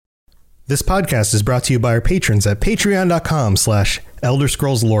This podcast is brought to you by our patrons at patreon.com/Elder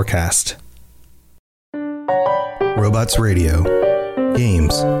Scrolls Lorecast. Robots Radio.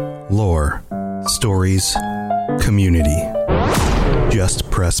 Games, lore, stories, community.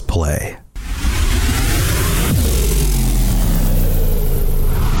 Just press play.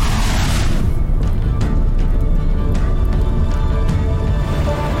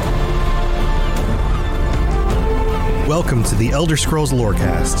 Welcome to the Elder Scrolls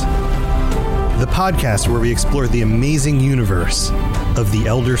Lorecast, the podcast where we explore the amazing universe of the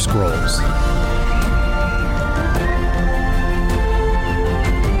Elder Scrolls.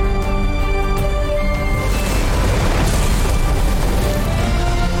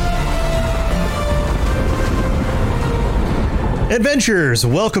 Adventurers,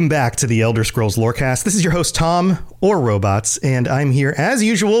 welcome back to the Elder Scrolls Lorecast. This is your host, Tom, or Robots, and I'm here, as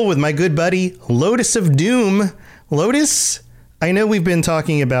usual, with my good buddy, Lotus of Doom. Lotus, I know we've been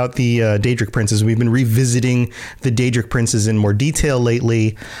talking about the Daedric Princes. We've been revisiting the Daedric Princes in more detail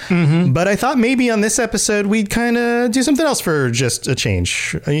lately. But I thought maybe on this episode we'd kind of do something else for just a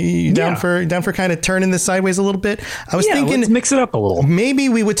change. Are you down for kind of turning this sideways a little bit? I was thinking, let's mix it up a little. Maybe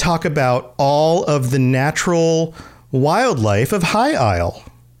we would talk about all of the natural wildlife of High Isle.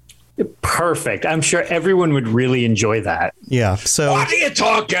 Perfect. I'm sure everyone would really enjoy that. Yeah. So what are you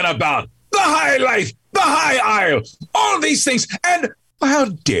talking about? The High Life, the High Isle, all these things. And how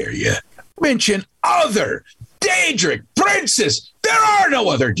dare you mention other Daedric princes? There are no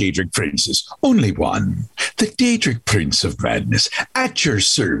other Daedric princes, only one. The Daedric Prince of Madness, at your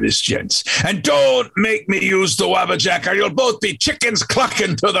service, gents. And don't make me use the Wabbajack, or you'll both be chickens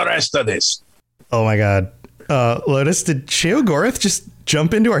clucking to the rest of this. Oh my God. Lotus, did Sheogorath just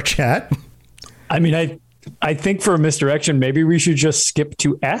jump into our chat? I mean, I think for a misdirection, maybe we should just skip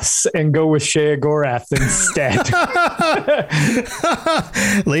to S and go with Sheogorath instead.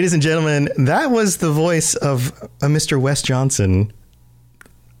 Ladies and gentlemen, that was the voice of Mr. Wes Johnson.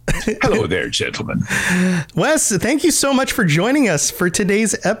 Hello there, gentlemen. Wes, thank you so much for joining us for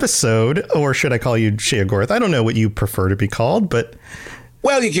today's episode. Or should I call you Sheogorath? I don't know what you prefer to be called, but...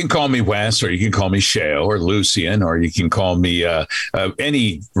 Well, you can call me Wes, or you can call me Sheo, or Lucian, or you can call me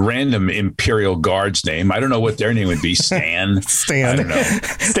any random Imperial Guard's name. I don't know what their name would be. Stan. Stan. I don't know.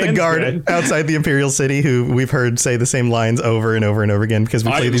 The guard outside the Imperial City who we've heard say the same lines over and over and over again because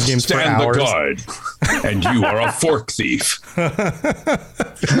we play these games for hours. The guard, and you are a fork thief.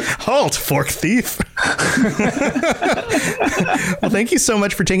 Halt, fork thief. Well, thank you so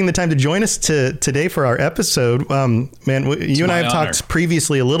much for taking the time to join us today for our episode. Man, you and I have talked previously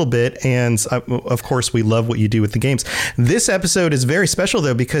a little bit, and of course we love what you do with the games. This episode is very special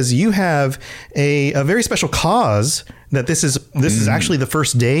though because you have a very special cause. That this is actually the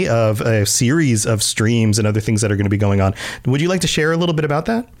first day of a series of streams and other things that are going to be going on. Would you like to share a little bit about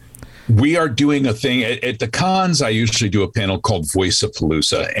that? We are doing a thing at the cons. I usually do a panel called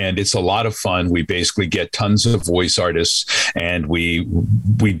Voice-a-Palooza, and it's a lot of fun. We basically get tons of voice artists, and we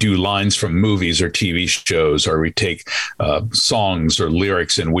do lines from movies or TV shows, or we take songs or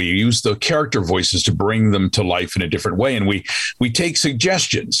lyrics, and we use the character voices to bring them to life in a different way. And we take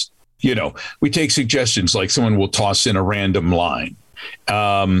suggestions. You know, we take suggestions like someone will toss in a random line.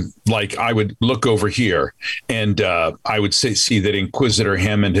 Like I would look over here and I would see that Inquisitor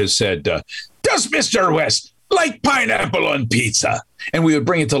Hammond has said, does Mr. West like pineapple on pizza? And we would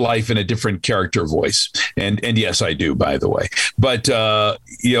bring it to life in a different character voice. And yes, I do, by the way. But,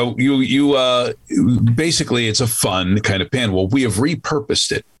 basically it's a fun kind of panel. Well, we have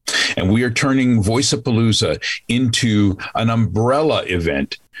repurposed it, and we are turning Voice-a-Palooza into an umbrella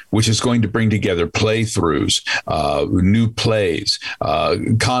event, which is going to bring together playthroughs, new plays,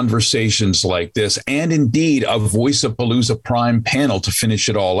 conversations like this, and indeed a Voice-a-Palooza Prime panel to finish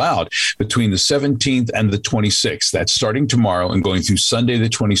it all out between the 17th and the 26th. That's starting tomorrow and going through Sunday the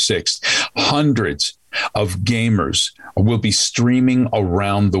 26th. Hundreds of gamers will be streaming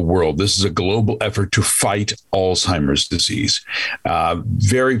around the world. This is a global effort to fight Alzheimer's disease.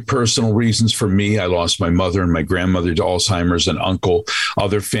 Very personal reasons for me. I lost my mother and my grandmother to Alzheimer's, and uncle,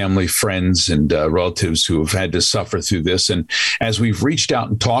 other family, friends, and relatives who have had to suffer through this. And as we've reached out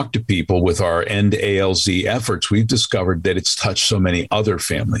and talked to people with our End ALZ efforts, we've discovered that it's touched so many other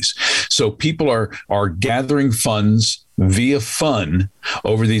families. So people are gathering funds via fun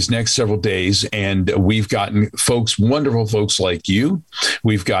over these next several days. And we've gotten wonderful folks like you.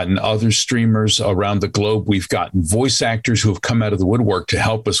 We've gotten other streamers around the globe. We've gotten voice actors who have come out of the woodwork to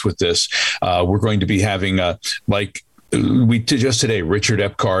help us with this. We're going to be having just today, Richard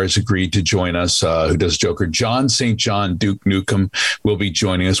Epcar has agreed to join us, who does Joker. John St. John, Duke Nukem will be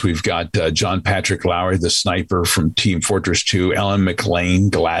joining us. We've got John Patrick Lowry, the sniper from Team Fortress 2. Ellen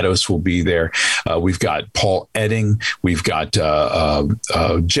McLean, GLaDOS will be there. We've got Paul Edding. We've got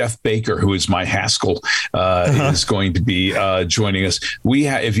Jeff Baker, who is my Haskell, is going to be joining us.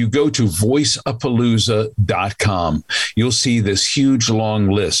 If you go to voiceapalooza.com, you'll see this huge long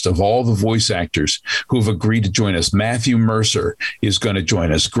list of all the voice actors who have agreed to join us. Matthew Mercer is going to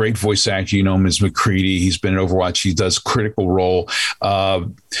join us. Great voice actor. You know him as McCready. He's been in Overwatch. He does Critical Role.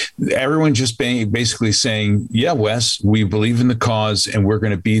 Everyone just basically saying, yeah, Wes, we believe in the cause and we're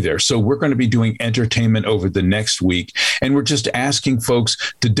going to be there. So we're going to be doing entertainment over the next week. And we're just asking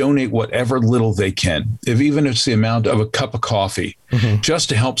folks to donate whatever little they can, even if it's the amount of a cup of coffee, just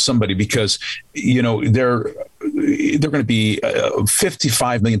to help somebody, because, you know, they're going to be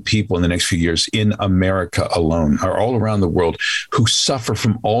 55 million people in the next few years in America alone, or all around the world, who suffer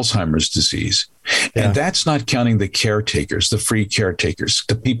from Alzheimer's disease. Yeah. And that's not counting the caretakers, the free caretakers,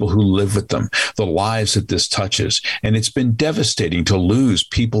 the people who live with them, the lives that this touches. And it's been devastating to lose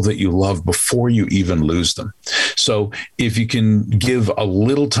people that you love before you even lose them. So if you can give a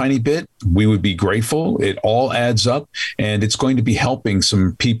little tiny bit, we would be grateful. It all adds up, and it's going to be helping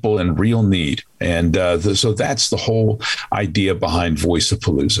some people in real need. And so that's the whole idea behind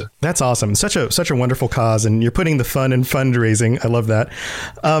Voiceapalooza. That's awesome. Such a wonderful cause, and you're putting the fun in fundraising. I love that.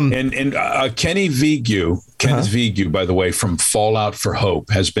 Kenneth Vigu, by the way, from Fallout for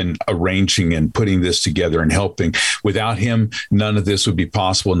Hope, has been arranging and putting this together and helping. Without him, none of this would be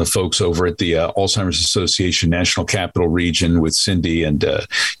possible. And the folks over at the Alzheimer's Association National Capital Region with Cindy and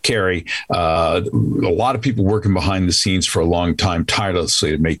Carrie, a lot of people working behind the scenes for a long time, tirelessly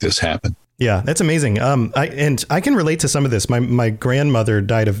to make this happen. Yeah, that's amazing. I can relate to some of this. My grandmother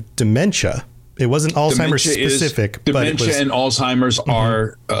died of dementia. It wasn't Alzheimer's specific. Dementia and Alzheimer's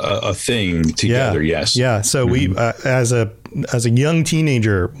are a thing together. Yeah, yes. Yeah. So we, as a young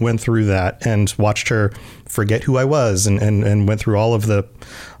teenager, went through that and watched her forget who I was, and went through all of the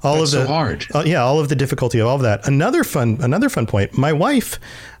so hard. All of the difficulty of all of that. Another fun point. My wife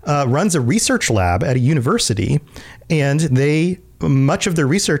runs a research lab at a university, and much of their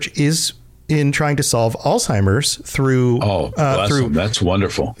research is in trying to solve Alzheimer's through that's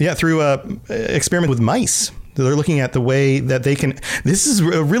wonderful. Yeah, through experiment with mice. They're looking at the way that they can. This is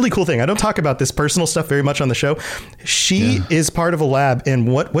a really cool thing. I don't talk about this personal stuff very much on the show. She is part of a lab, and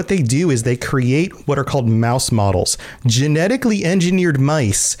what they do is they create what are called mouse models, genetically engineered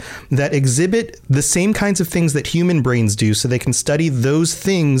mice that exhibit the same kinds of things that human brains do, so they can study those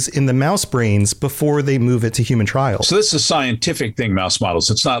things in the mouse brains before they move it to human trials. So this is a scientific thing, mouse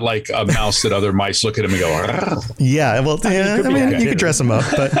models. It's not like a mouse that other mice look at them and go, Argh. Yeah, well, you could dress them up,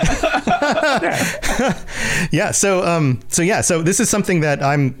 but yeah. So this is something that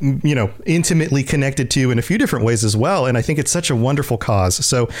I'm, intimately connected to in a few different ways as well. And I think it's such a wonderful cause.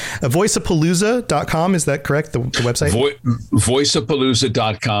 So voiceapalooza.com, is that correct? The website?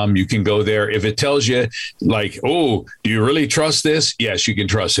 Voiceapalooza.com. You can go there. If it tells you like, oh, do you really trust this? Yes, you can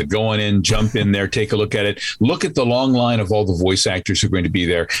trust it. Go on in, jump in there, take a look at it. Look at the long line of all the voice actors who are going to be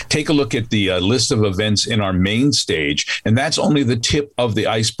there. Take a look at the list of events in our main stage. And that's only the tip of the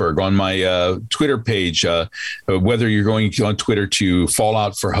iceberg. On my Twitter page, whether you're going on Twitter to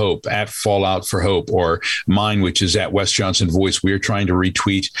Fallout for Hope, at Fallout for Hope, or mine, which is at Wes Johnson Voice, we're trying to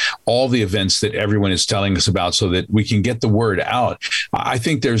retweet all the events that everyone is telling us about so that we can get the word out. I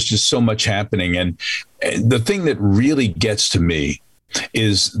think there's just so much happening. And the thing that really gets to me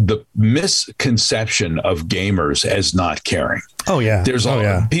is the misconception of gamers as not caring. Oh yeah.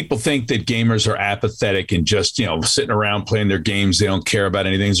 People think that gamers are apathetic and just, sitting around playing their games. They don't care about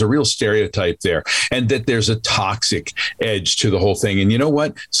anything. There's a real stereotype there, and that there's a toxic edge to the whole thing. And you know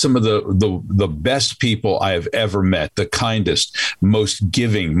what? Some of the best people I have ever met, the kindest, most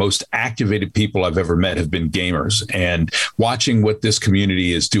giving, most activated people I've ever met have been gamers. And watching what this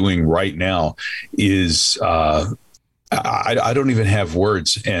community is doing right now is, I don't even have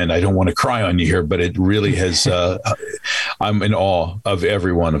words, and I don't want to cry on you here, but it really has, I'm in awe of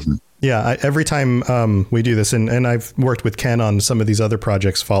every one of them. Yeah, every time we do this, and I've worked with Ken on some of these other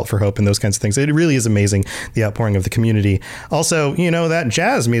projects, Fallout for Hope and those kinds of things. It really is amazing, the outpouring of the community. Also, that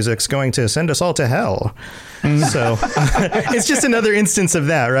jazz music's going to send us all to hell. So it's just another instance of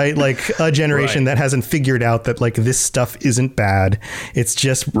that, right? Like a generation that hasn't figured out that like this stuff isn't bad. It's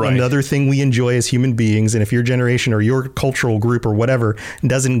just another thing we enjoy as human beings. And if your generation or your cultural group or whatever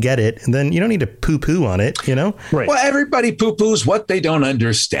doesn't get it, then you don't need to poo-poo on it, Right. Well, everybody poo-poos what they don't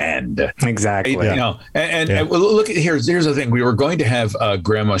understand. friend. Exactly. You know, and well, look at here's the thing. We were going to have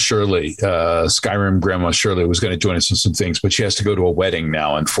Grandma Shirley, Skyrim Grandma Shirley was going to join us in some things, but she has to go to a wedding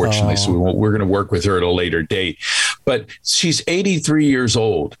now, unfortunately. So we're going to work with her at a later date. But she's 83 years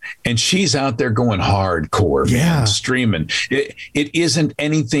old, and she's out there going hardcore, man, streaming. It isn't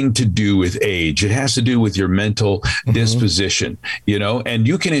anything to do with age. It has to do with your mental disposition, you know, and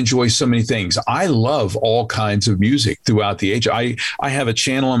you can enjoy so many things. I love all kinds of music throughout the age. I have a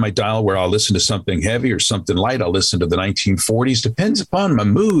channel on my dial where I'll listen to something heavy or something light. I'll listen to the 1940s. Depends upon my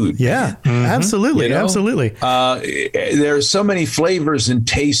mood. Yeah, absolutely. You know? Absolutely. There are so many flavors and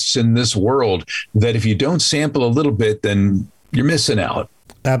tastes in this world that if you don't sample a little bit, then you're missing out.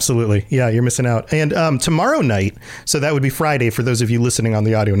 Absolutely. Yeah, you're missing out. And tomorrow night, so that would be Friday for those of you listening on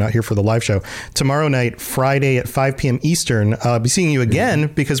the audio, not here for the live show. Tomorrow night, Friday at 5 p.m. Eastern, I'll be seeing you again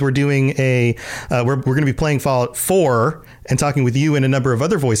because we're doing we're going to be playing Fallout 4 and talking with you and a number of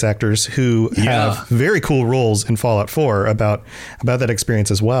other voice actors who have very cool roles in Fallout 4 about that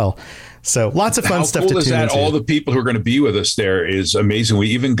experience as well. So lots of fun stuff to tune into. How cool is that? All the people who are going to be with us there is amazing. We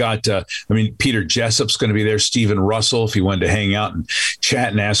even got, Peter Jessup's going to be there. Stephen Russell, if you wanted to hang out and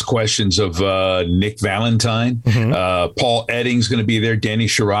chat and ask questions of Nick Valentine. Paul Edding's going to be there. Danny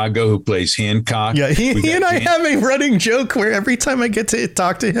Shirago, who plays Hancock. Yeah, he and I have a running joke where every time I get to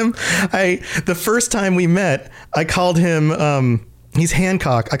talk to him, the first time we met, I called him... he's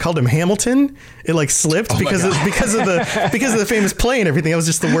Hancock. I called him Hamilton. It like slipped because of the famous play and everything. That was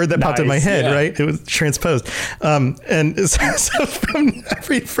just the word that popped in my head, right? It was transposed. And so from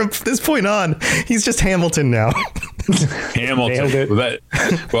this point on, he's just Hamilton now. Hamilton.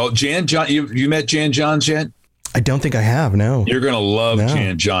 Well, Jan John, you met Jan Johns yet? I don't think I have. No. You're going to love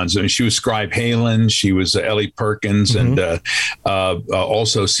Jan Johns. I mean, she was Scribe Halen. She was Ellie Perkins and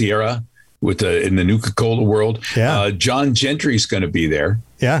also Sierra. In the Nuka-Cola world. John Gentry's going to be there.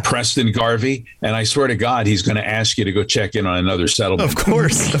 Preston Garvey. And I swear to God, he's going to ask you to go check in on another settlement. Of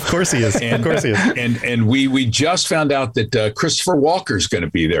course he is. And we just found out that Christopher Walker's going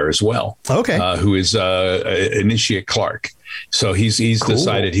to be there as well. Okay. Who is Initiate Clark. So he's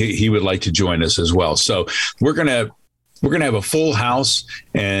decided he would like to join us as well. So we're going to have a full house,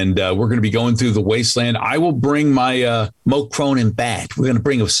 and we're going to be going through the wasteland. I will bring my Mo Cronin bat. We're going to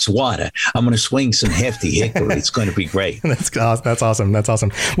bring a swatter. I'm going to swing some hefty hickory. It's going to be great. That's awesome. That's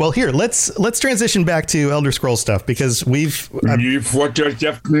awesome. Well, here, let's transition back to Elder Scrolls stuff because yeah,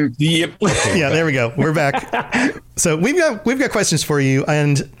 there we go. We're back. So we've got questions for you,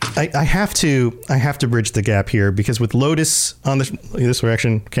 and I have to bridge the gap here because with Lotus on this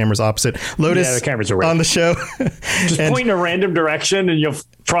direction, camera's opposite. Lotus the cameras are right on the show. Just point in a random direction, and you'll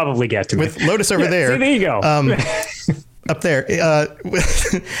probably get to me. With Lotus over there. See, there you go. Up there,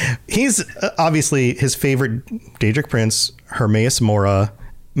 he's obviously his favorite Daedric Prince, Hermaeus Mora.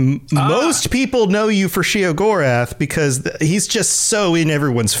 Most people know you for Sheogorath because he's just so in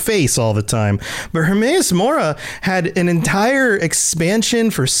everyone's face all the time. But Hermaeus Mora had an entire expansion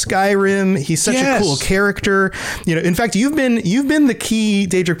for Skyrim. He's such a cool character. You know, in fact, you've been the key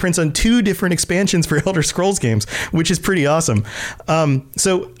Daedric Prince on 2 different expansions for Elder Scrolls games, which is pretty awesome.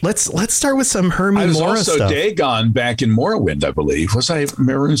 So let's start with some Hermaeus Mora stuff. I was also Dagon back in Morrowind, I believe. Was I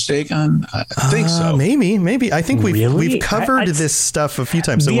Maroon's Dagon? I think so. Maybe. I think we've covered this stuff a few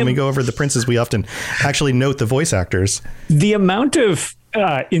times. So when we go over the princes, we often actually note the voice actors. The amount of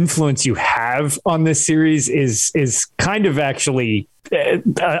influence you have on this series is kind of actually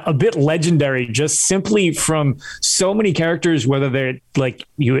a bit legendary, just simply from so many characters, whether they're like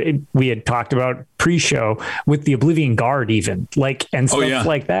we had talked about pre-show with the Oblivion Guard, even and stuff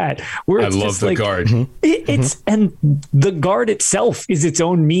like that. Where it's I love the Guard. And the Guard itself is its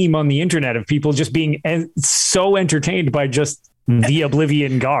own meme on the internet of people just being so entertained by just the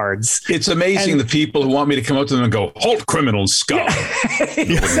Oblivion Guards. It's amazing the people who want me to come up to them and go, "Halt, criminals, scum! You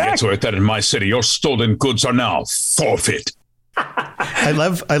wouldn't get to it that in my city. Your stolen goods are now forfeit." I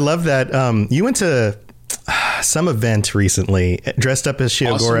love that. You went to some event recently dressed up as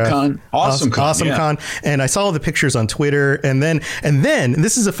Sheogorath. Awesome Con. And I saw all the pictures on Twitter. And then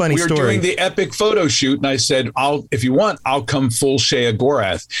this is a funny story. We were doing the epic photo shoot, and I said, if you want, I'll come full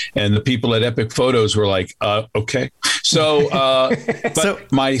Sheogorath. And the people at Epic Photos were like, okay. So,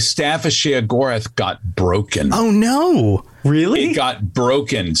 my staff of Sheogorath got broken. Oh no. Really? It got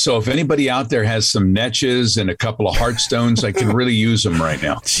broken. So if anybody out there has some Netches and a couple of Heartstones, I can really use them right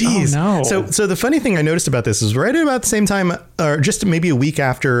now. Jeez. Oh, no. So the funny thing I noticed about this is right at about the same time, or just maybe a week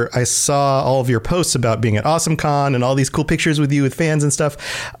after I saw all of your posts about being at AwesomeCon and all these cool pictures with you with fans and stuff,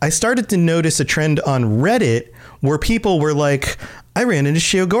 I started to notice a trend on Reddit where people were like, I ran into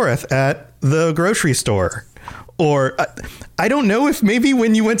Sheogorath at the grocery store. Or I don't know if maybe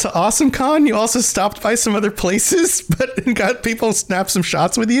when you went to AwesomeCon, you also stopped by some other places, but got people snap some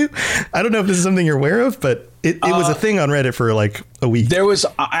shots with you. I don't know if this is something you're aware of, but it was a thing on Reddit for like a week. There was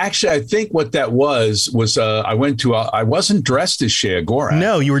actually, I think what that was I went to, I wasn't dressed as Shea Gorath.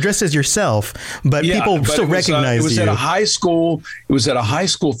 No, you were dressed as yourself, but people still recognized you. It was at a high school. It was at a high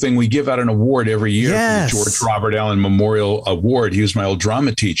school thing. We give out an award every year. Yes. For the George Robert Allen Memorial Award. He was my old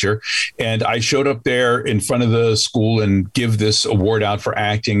drama teacher. And I showed up there in front of the school and give this award out for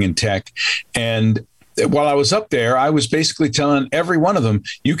acting and tech. And while I was up there, I was basically telling every one of them,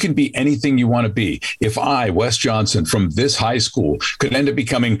 you can be anything you want to be. If I, Wes Johnson, from this high school, could end up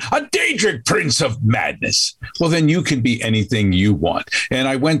becoming a Daedric Prince of Madness, well, then you can be anything you want. And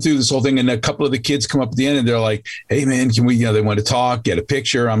I went through this whole thing, and a couple of the kids come up at the end, and they're like, hey, man, can we, they want to talk, get a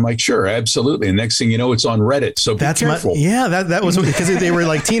picture? I'm like, sure, absolutely. And next thing you know, it's on Reddit. So be careful. That was because they were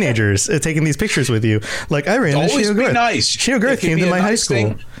like teenagers taking these pictures with you. Like, I ran into Shea Gorath. Nice. Shea Gorath came to my high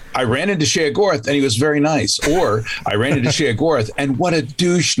school. I ran into Shea Gorath and he was very nice. Or I ran into Shea Gorath and what a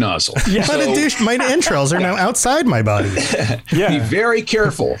douche nozzle. Yeah. What a douche. My entrails are now outside my body. Be very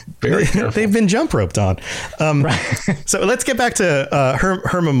careful. Very careful. They've been jump roped on. So let's get back to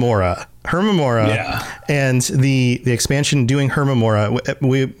Hermamora. And the expansion doing Hermamora.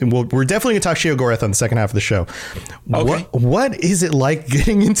 We're definitely going to talk Shea Gorath on the second half of the show. Okay. What is it like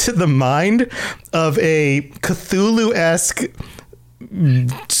getting into the mind of a Cthulhu-esque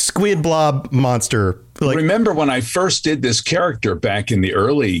squid blob monster? Remember when I first did this character back in the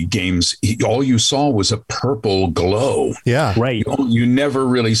early games, all you saw was a purple glow. Yeah. Right. You never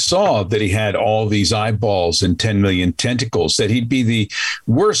really saw that he had all these eyeballs and 10 million tentacles, that he'd be the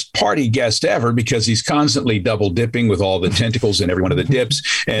worst party guest ever because he's constantly double dipping with all the tentacles in every one of the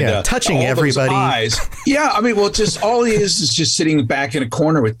dips and touching everybody. Eyes. Yeah. I mean, well, just all he is just sitting back in a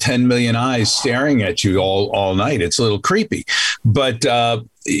corner with 10 million eyes staring at you all night. It's a little creepy, but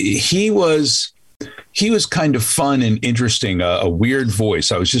he was kind of fun and interesting, a weird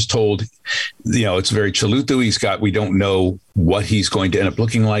voice. I was just told, it's very Chaluthu. We don't know what he's going to end up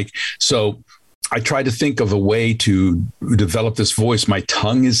looking like. So I tried to think of a way to develop this voice. My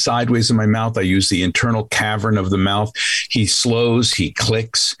tongue is sideways in my mouth. I use the internal cavern of the mouth. He slows, he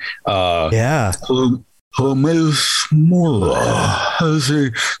clicks. Hermamora has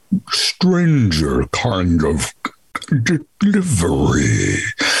a stranger kind of delivery.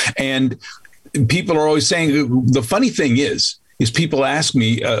 And people are always saying, the funny thing is people ask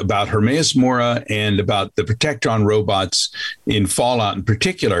me about Hermaeus Mora and about the Protectron robots in Fallout in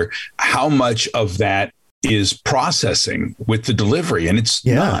particular, how much of that is processing with the delivery. And it's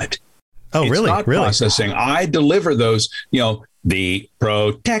not. Oh, it's really? Not processing. I deliver those, the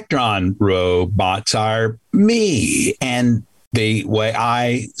Protectron robots are me and the way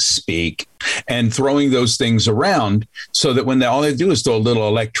I speak, and throwing those things around so that when all they do is throw a little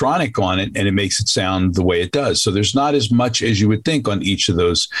electronic on it and it makes it sound the way it does. So there's not as much as you would think on each of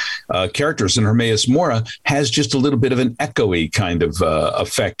those characters. And Hermaeus Mora has just a little bit of an echoey kind of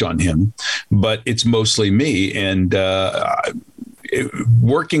effect on him, but it's mostly me. And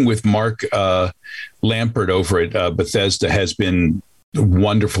working with Mark Lampert over at Bethesda has been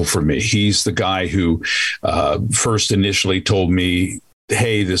wonderful for me. He's the guy who first initially told me,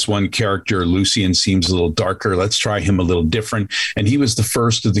 hey, this one character, Lucian, seems a little darker. Let's try him a little different. And he was the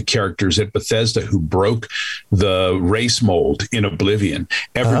first of the characters at Bethesda who broke the race mold in Oblivion.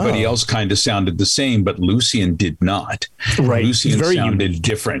 Everybody else kind of sounded the same, but Lucian did not. Right. Lucian sounded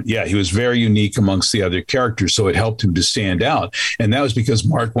different. Yeah, he was very unique amongst the other characters, so it helped him to stand out. And that was because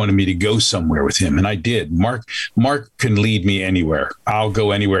Mark wanted me to go somewhere with him, and I did. Mark can lead me anywhere. I'll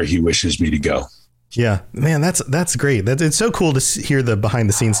go anywhere he wishes me to go. Yeah, man, that's great. It's so cool to hear the behind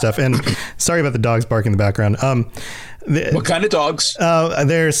the scenes stuff. And sorry about the dogs barking in the background. What kind of dogs?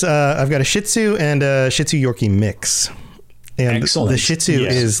 There's I've got a Shih Tzu and a Shih Tzu Yorkie mix. And excellent. The Shih Tzu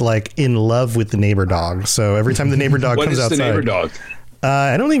is like in love with the neighbor dog. So every time the neighbor dog comes outside. What is the neighbor dog?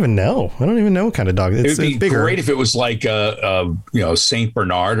 I don't even know. I don't even know what kind of dog. It's bigger. It would be bigger. great if it was like Saint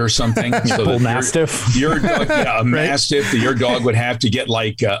Bernard or something. So Bull Mastiff. Your dog, a Mastiff. Your dog would have to get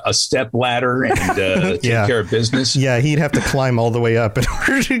like a step ladder and take care of business. Yeah, he'd have to climb all the way up in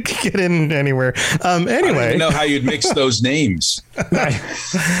order to get in anywhere. Anyway, I don't even know how you'd mix those names.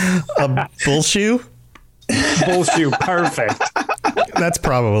 A bull shoe. Bull shoe, perfect. That's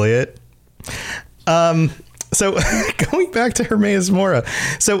probably it. So going back to Hermaeus Mora.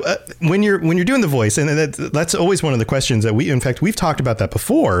 So when you're doing the voice, and that's always one of the questions that we've talked about that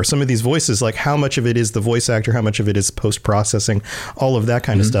before. Some of these voices, like how much of it is the voice actor, how much of it is post processing, all of that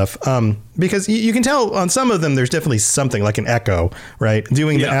kind of stuff. because you can tell on some of them there's definitely something like an echo, right?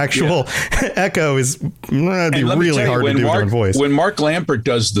 Doing the actual echo is be really hard to do in voice. When Mark Lampert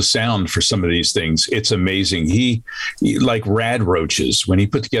does the sound for some of these things, it's amazing. He like Rad Roaches, when he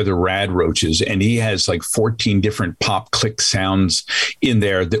put together Rad Roaches, and he has like 14 different pop click sounds in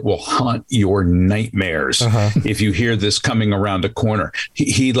there that will haunt your nightmares if you hear this coming around a corner.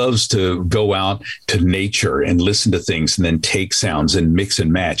 He loves to go out to nature and listen to things and then take sounds and mix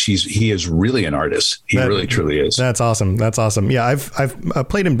and match. He is really an artist. He really truly is. That's awesome. Yeah, I've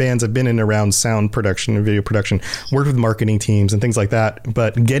played in bands. I've been in around sound production and video production, worked with marketing teams and things like that.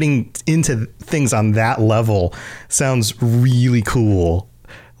 But getting into things on that level sounds really cool.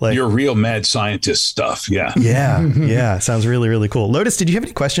 Like, you're real mad scientist stuff. Yeah. Yeah. Sounds really, really cool. Lotus, did you have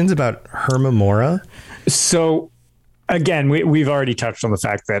any questions about Hermamora? So again, we've already touched on the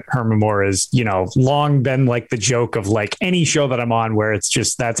fact that Hermamora is, long been like the joke of like any show that I'm on where it's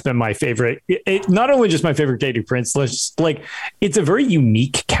just, that's been my favorite. It not only just my favorite Daedric Prince, like it's a very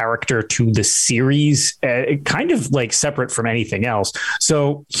unique character to the series, kind of like separate from anything else.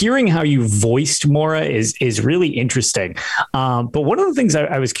 So hearing how you voiced Mora is really interesting. But one of the things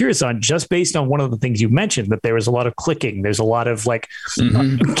I was curious on, just based on one of the things you mentioned, that there was a lot of clicking, there's a lot of like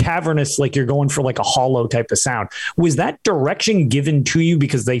cavernous, like you're going for like a hollow type of sound. Was that direction given to you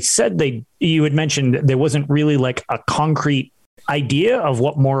because they said you had mentioned there wasn't really like a concrete idea of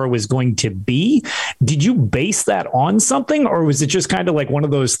what Mora was going to be? Did you base that on something, or was it just kind of like one of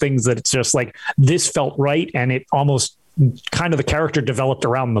those things that it's just like this felt right and it almost kind of the character developed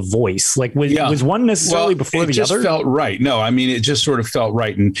around the voice? Like was one necessarily before the other? It just felt right. No, I mean, it just sort of felt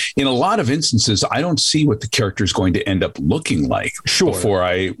right. And in a lot of instances, I don't see what the character is going to end up looking like before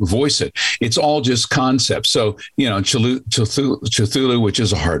I voice it. It's all just concepts. So, Cthulhu, which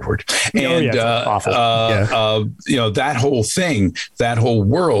is a hard word. And, that whole thing, that whole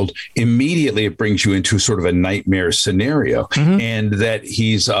world, immediately it brings you into sort of a nightmare scenario. And that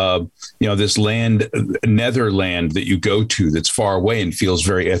he's, this land, Netherland that you go to that's far away and feels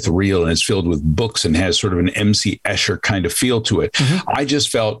very ethereal and it's filled with books and has sort of an MC Escher kind of feel to it.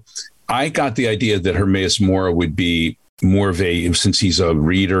 I got the idea that Hermaeus Mora would be more of since he's a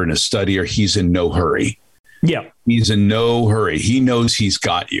reader and a studier, he's in no hurry. Yeah. He's in no hurry. He knows he's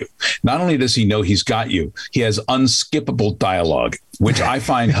got you. Not only does he know he's got you, he has unskippable dialogue, which I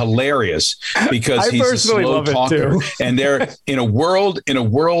find hilarious because he's a slow talker. And they're in a world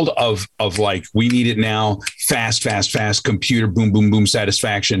of like, we need it now, fast, computer, boom, boom, boom,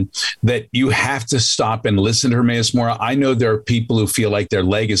 satisfaction, that you have to stop and listen to Hermaeus Mora. I know there are people who feel like their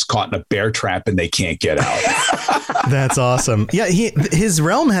leg is caught in a bear trap and they can't get out. That's awesome. Yeah, his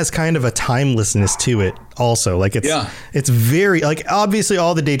realm has kind of a timelessness to it also. Like it's very, like, obviously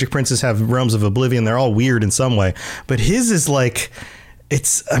all the Daedric Princes have realms of oblivion. They're all weird in some way, but his is like,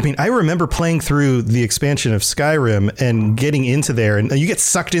 I remember playing through the expansion of Skyrim and getting into there, and you get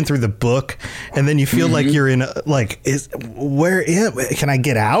sucked in through the book, and then you feel like you're in can I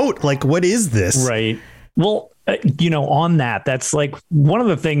get out? Like, what is this? Right. Well, on that's like one of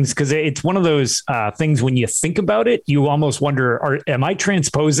the things, because it's one of those things when you think about it, you almost wonder, am I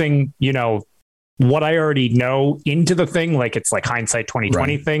transposing, what I already know into the thing? Like it's like hindsight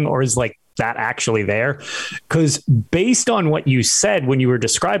 2020 thing, or is like that actually there? Because based on what you said when you were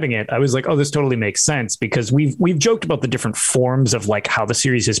describing it, I was like, oh, this totally makes sense, because we've joked about the different forms of like how the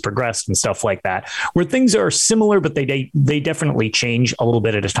series has progressed and stuff like that, where things are similar, but they definitely change a little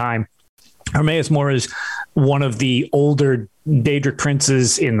bit at a time. Hermaeus Mora is one of the older Daedric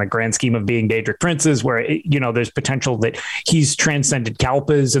Princes in the grand scheme of being Daedric Princes, where there's potential that he's transcended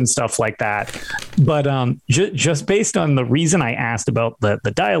Kalpas and stuff like that. But just based on the reason I asked about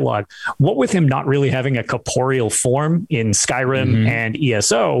the dialogue, what with him not really having a corporeal form in Skyrim and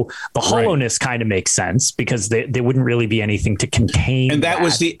ESO, the hollowness kind of makes sense, because there wouldn't really be anything to contain. And that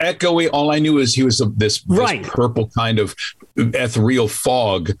was the echoey. All I knew is he was this purple kind of ethereal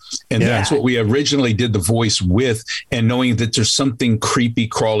fog, and that's what we originally did the voice with, and knowing that there's something creepy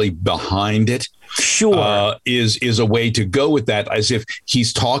crawly behind it is a way to go with that, as if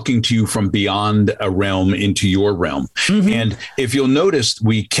he's talking to you from beyond a realm into your realm. And if you'll notice,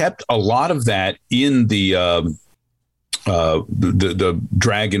 we kept a lot of that in the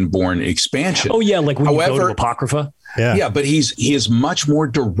Dragonborn expansion. Oh yeah, like when you go to Apocrypha. Yeah, but he is much more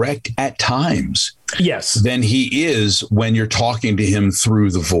direct at times. Yes. Than he is when you're talking to him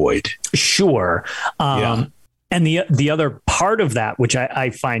through the void. Sure. And the other part of that, which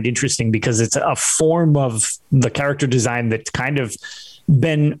I find interesting, because it's a form of the character design that kind of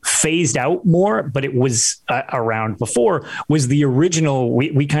been phased out more, but it was around before, was the original.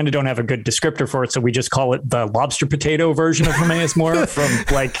 We kind of don't have a good descriptor for it, so we just call it the lobster potato version of Hermaeus Mora from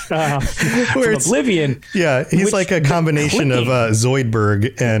from Oblivion. Yeah, he's like a combination of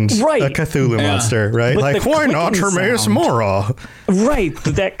Zoidberg and a Cthulhu monster, right? But like, why not Hermaeus Mora? Right.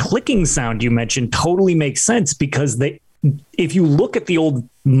 That clicking sound you mentioned totally makes sense, because if you look at the old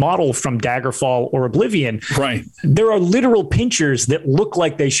model from Daggerfall or Oblivion, right, there are literal pinchers that look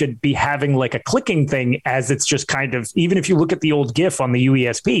like they should be having like a clicking thing, as it's just kind of, even if you look at the old GIF on the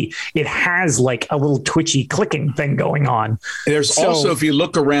UESP, it has like a little twitchy clicking thing going on. There's also, if you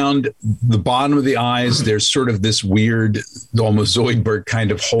look around the bottom of the eyes, there's sort of this weird, almost Zoidberg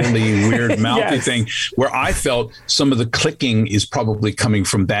kind of holy, weird mouthy thing, where I felt some of the clicking is probably coming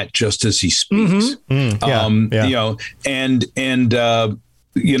from that just as he speaks. You know, and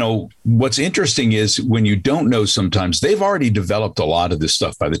you know, what's interesting is when you don't know, sometimes they've already developed a lot of this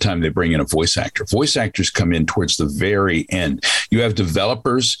stuff by the time they bring in a voice actor. Voice actors come in towards the very end. You have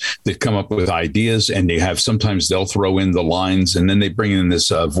developers that come up with ideas, and sometimes they'll throw in the lines, and then they bring in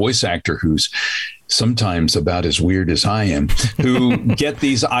this voice actor who's sometimes about as weird as I am, who get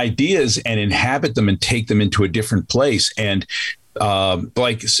these ideas and inhabit them and take them into a different place. And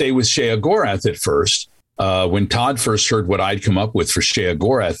like, say, with Sheogorath at first, when Todd first heard what I'd come up with for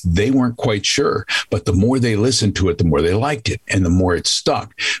Sheogorath, they weren't quite sure. But the more they listened to it, the more they liked it, and the more it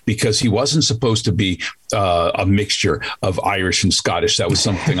stuck, because he wasn't supposed to be a mixture of Irish and Scottish. That was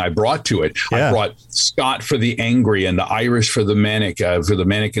something I brought to it. I brought Scott for the angry and the Irish for the manic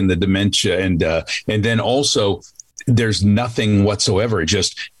and the dementia, and then also, there's nothing whatsoever,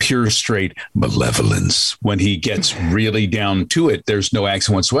 just pure straight malevolence. When he gets really down to it, there's no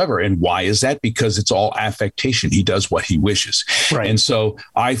accent whatsoever. And why is that? Because it's all affectation. He does what he wishes. Right. And so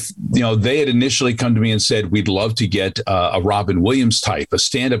they had initially come to me and said, we'd love to get a Robin Williams type, a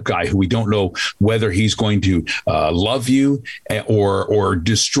stand-up guy who we don't know whether he's going to love you or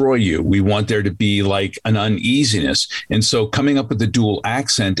destroy you. We want there to be like an uneasiness. And so coming up with the dual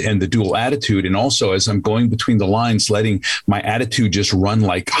accent and the dual attitude, and also as I'm going between the lines, letting my attitude just run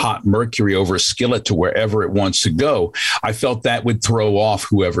like hot mercury over a skillet to wherever it wants to go, I felt that would throw off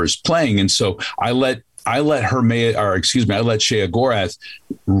whoever's playing. And so I let Sheogorath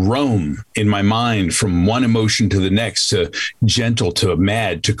roam in my mind from one emotion to the next, to gentle, to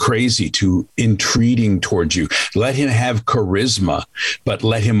mad, to crazy, to entreating towards you. Let him have charisma, but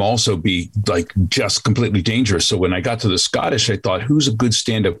let him also be like just completely dangerous. So when I got to the Scottish, I thought, who's a good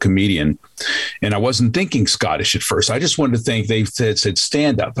stand-up comedian? And I wasn't thinking Scottish at first. I just wanted to think, they said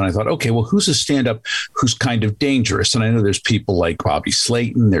stand-up. And I thought, okay, well, who's a stand-up who's kind of dangerous? And I know there's people like Bobby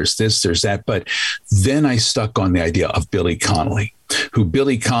Slayton, there's this, there's that. But then I stuck on the idea of Billy Connolly, who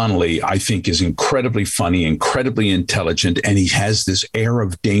Billy Connolly, I think, is incredibly funny, incredibly intelligent, and he has this air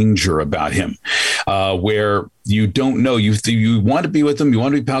of danger about him, where you don't know, you want to be with him, you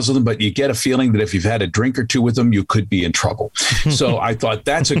want to be pals with him, but you get a feeling that if you've had a drink or two with him, you could be in trouble. So I thought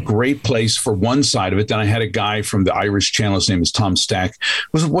that's a great place for one side of it. Then I had a guy from the Irish channel, his name is Tom Stack,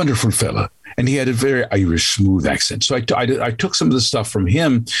 was a wonderful fella. And he had a very Irish smooth accent. So I took some of the stuff from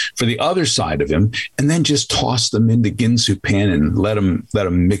him for the other side of him, and then just tossed them into Ginsu Pan and let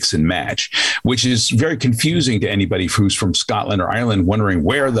them mix and match, which is very confusing to anybody who's from Scotland or Ireland, wondering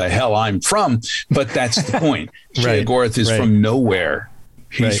where the hell I'm from. But that's the point. Sheogorath is from nowhere.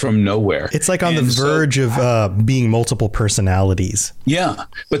 He's from nowhere. It's like on the verge of being multiple personalities. Yeah.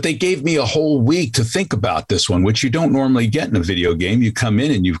 But they gave me a whole week to think about this one, which you don't normally get in a video game. You come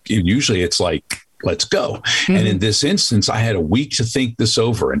in and usually it's like, let's go. Mm-hmm. And in this instance, I had a week to think this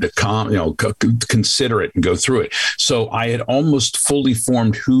over and to consider it and go through it. So I had almost fully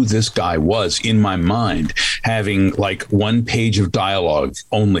formed who this guy was in my mind, having like one page of dialogue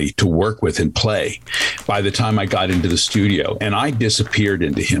only to work with and play by the time I got into the studio. And I disappeared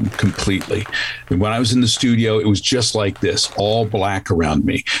into him completely. And when I was in the studio, it was just like this, all black around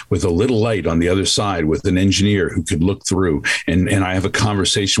me with a little light on the other side with an engineer who could look through, and I have a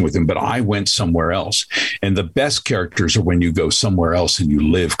conversation with him, but I went somewhere else. And the best characters are when you go somewhere else and you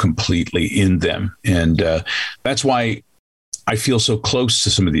live completely in them. And that's why I feel so close to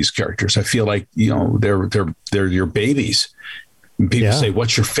some of these characters. I feel like, they're your babies. And people say,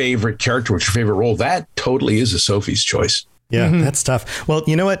 what's your favorite character? What's your favorite role? That totally is a Sophie's choice. Yeah, that's tough. Well,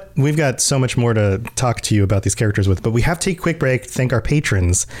 you know what? We've got so much more to talk to you about these characters with, but we have to take a quick break, thank our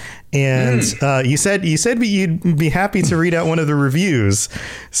patrons. And you said you'd be happy to read out one of the reviews.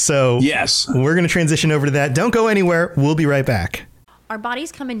 So yes, we're going to transition over to that. Don't go anywhere. We'll be right back. Our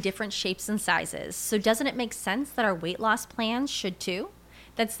bodies come in different shapes and sizes, so doesn't it make sense that our weight loss plans should too?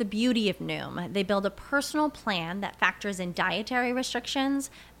 That's the beauty of Noom. They build a personal plan that factors in dietary restrictions,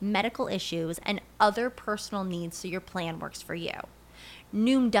 medical issues, and other personal needs so your plan works for you.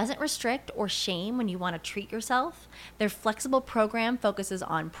 Noom doesn't restrict or shame when you want to treat yourself. Their flexible program focuses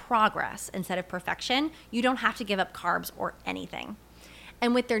on progress instead of perfection. You don't have to give up carbs or anything.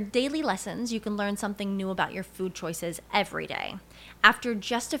 And with their daily lessons, you can learn something new about your food choices every day. After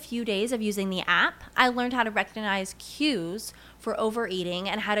just a few days of using the app, I learned how to recognize cues for overeating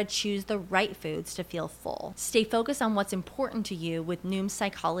and how to choose the right foods to feel full. Stay focused on what's important to you with Noom's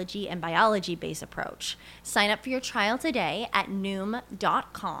psychology and biology-based approach. Sign up for your trial today at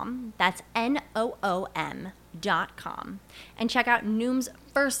Noom.com. That's Noom.com. And check out Noom's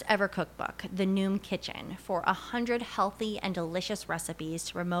first ever cookbook, The Noom Kitchen, for 100 healthy and delicious recipes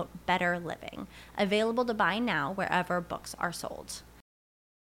to promote better living. Available to buy now wherever books are sold.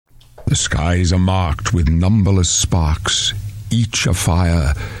 The skies are marked with numberless sparks, each a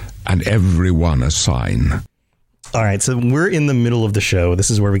fire and every one a sign. All right, so we're in the middle of the show. This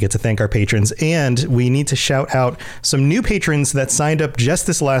is where we get to thank our patrons, and we need to shout out some new patrons that signed up just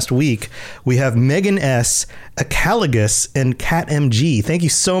this last week. We have Megan S., Acalagus, and Cat MG. Thank you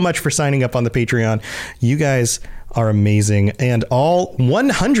so much for signing up on the Patreon. You guys are amazing. And all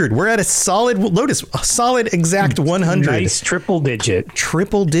 100, we're at a solid, Lotus, a solid exact 100. Nice triple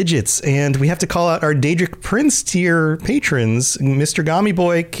digits. And we have to call out our Daedric Prince tier patrons, Mr. Gami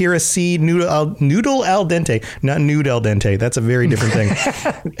Boy, Kira C, Noodle al dente, not nude al dente. That's a very different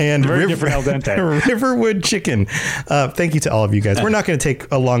thing. And different al dente. Riverwood Chicken. Thank you to all of you guys. We're not going to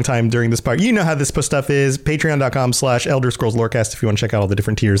take a long time during this part. You know how this stuff is. Patreon.com/Elder Scrolls Lorecast if you want to check out all the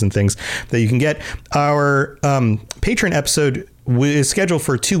different tiers and things that you can get. Our Patreon episode is scheduled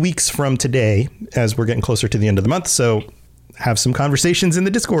for 2 weeks from today, as we're getting closer to the end of the month. So have some conversations in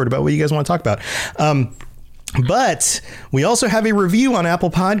the Discord about what you guys want to talk about. But we also have a review on Apple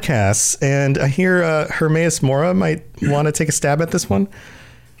Podcasts, and I hear Hermaeus Mora might want to take a stab at this one.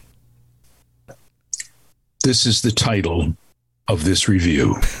 This is the title of this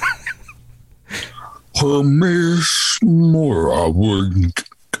review. Hermaeus Mora would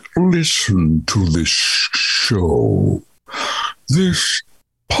listen to this show. This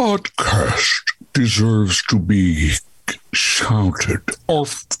podcast deserves to be shouted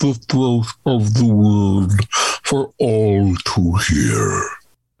off the throat of the world for all to hear.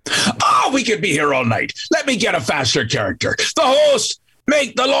 Oh, we could be here all night. Let me get a faster character. The host,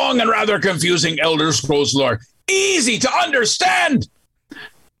 make the long and rather confusing Elder Scrolls lore easy to understand.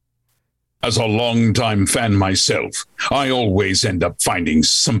 As a longtime fan myself, I always end up finding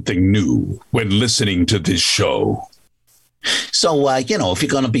something new when listening to this show. So, if you're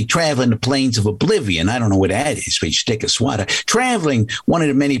going to be traveling the plains of oblivion, I don't know what that is, but you should take a swatter. Traveling one of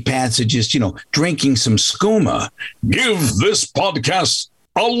the many paths of just, drinking some skooma. Give this podcast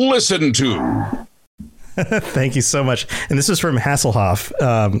a listen to. Thank you so much. And this is from Hasselhoff.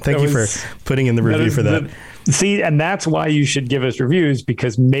 Thank you for putting in the review for that. See, and that's why you should give us reviews,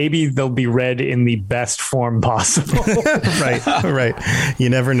 because maybe they'll be read in the best form possible. Right. You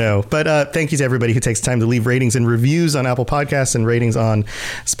never know. But thank you to everybody who takes time to leave ratings and reviews on Apple Podcasts and ratings on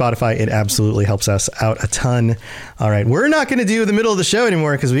Spotify. It absolutely helps us out a ton. All right. We're not going to do the middle of the show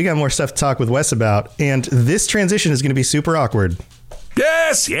anymore because we got more stuff to talk with Wes about. And this transition is going to be super awkward.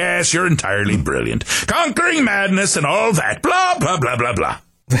 Yes, you're entirely brilliant. Conquering madness and all that. Blah, blah, blah, blah, blah.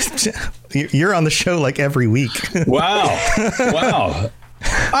 You're on the show like every week. Wow.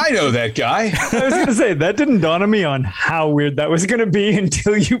 I know that guy. I was going to say, that didn't dawn on me on how weird that was going to be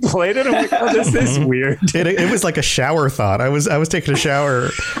until you played it. I'm like, oh, this is weird. It was like a shower thought. I was taking a shower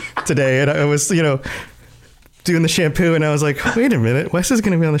today, and I was, doing the shampoo, and I was like, wait a minute, Wes is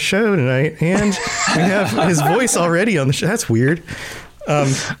going to be on the show tonight, and we have his voice already on the show. That's weird.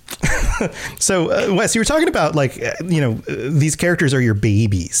 So Wes, you were talking about these characters are your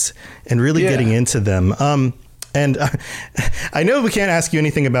babies and really getting into them. And I know we can't ask you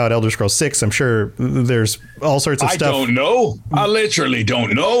anything about Elder Scrolls 6. I'm sure there's all sorts of stuff. I don't know. I literally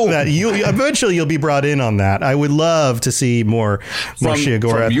don't know. That eventually you'll be brought in on that. I would love to see more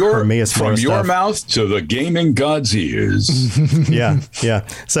Sheogorath, Hermaeus Mora from your stuff. mouth to the gaming god's ears. Yeah.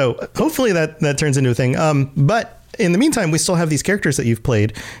 So hopefully that turns into a thing. But in the meantime, we still have these characters that you've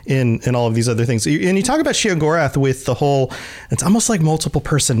played in all of these other things. And you talk about Sheogorath with the whole, it's almost like multiple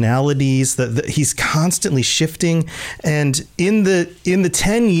personalities that he's constantly shifting. And in the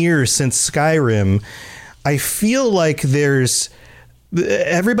 10 years since Skyrim, I feel like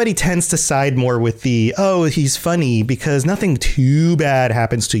everybody tends to side more with he's funny because nothing too bad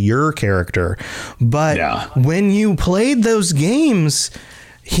happens to your character. But when you played those games,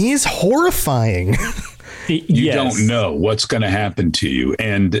 he's horrifying. You Yes. don't know what's going to happen to you,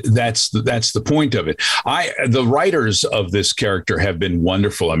 and that's the point of it. The writers of this character have been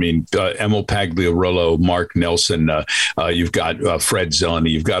wonderful. I mean, Emil Pagliarolo, Mark Nelson, you've got Fred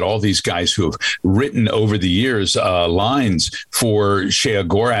Zeleny, you've got all these guys who have written over the years lines for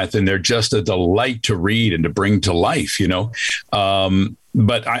Sheogorath, and they're just a delight to read and to bring to life.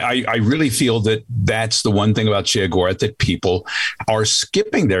 But I really feel that that's the one thing about Sheogorath that people are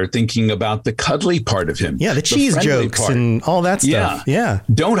skipping. They're thinking about the cuddly part of him. Yeah, the cheese jokes part. And all that stuff. Yeah.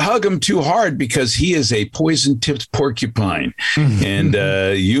 Don't hug him too hard because he is a poison-tipped porcupine. And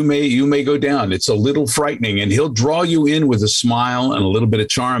you may go down. It's a little frightening. And he'll draw you in with a smile and a little bit of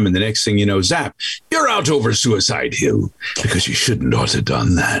charm. And the next thing you know, zap, you're out over Suicide Hill because you shouldn't have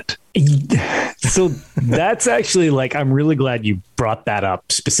done that. So that's actually I'm really glad you brought that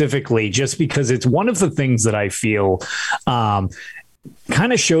up specifically, just because it's one of the things that I feel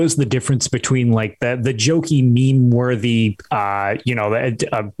kind of shows the difference between the jokey, meme worthy, a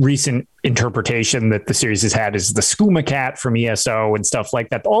recent interpretation that the series has had is the Skooma Cat from ESO and stuff like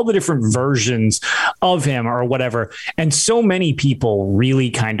that, all the different versions of him or whatever. And so many people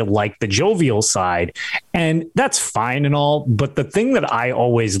really kind of like the jovial side, and that's fine and all. But the thing that I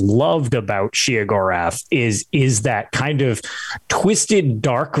always loved about Sheogorath is that kind of twisted,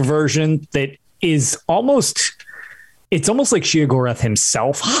 dark version that is it's almost like Sheogorath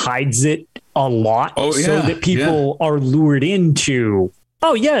himself hides it a lot so that people are lured into,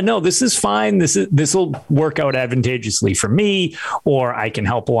 oh yeah, no, this is fine. This will work out advantageously for me, or I can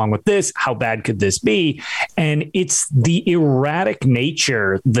help along with this. How bad could this be? And it's the erratic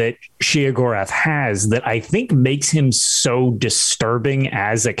nature that Sheogorath has that I think makes him so disturbing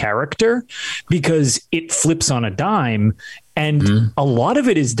as a character, because it flips on a dime, and a lot of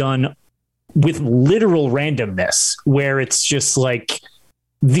it is done with literal randomness, where it's just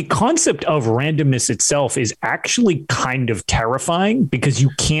the concept of randomness itself is actually kind of terrifying because you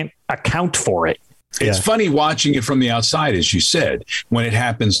can't account for it. It's funny watching it from the outside, as you said, when it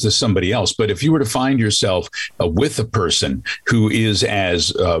happens to somebody else. But if you were to find yourself with a person who is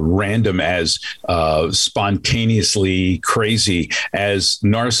as random, as spontaneously crazy, as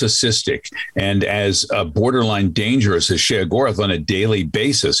narcissistic, and as borderline dangerous as Sheogorath on a daily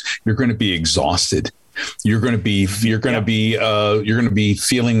basis, you're going to be exhausted. You're going to be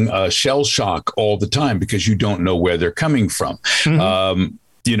feeling shell shock all the time because you don't know where they're coming from.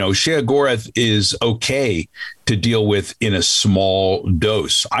 Sheogorath is okay to deal with in a small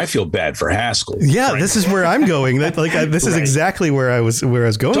dose. I feel bad for Haskell. Yeah, frankly. This is where I'm going. This is exactly where I was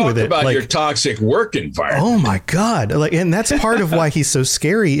going with it. Talk about your toxic work environment. Oh my God! And that's part of why he's so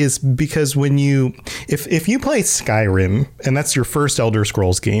scary, is because when if you play Skyrim and that's your first Elder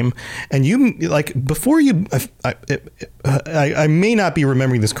Scrolls game, and you before you, I may not be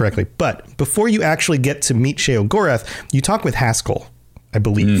remembering this correctly, but before you actually get to meet Sheogorath, you talk with Haskell, I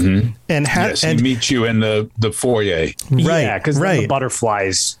believe. And he meets you in the foyer. Right. Yeah, because the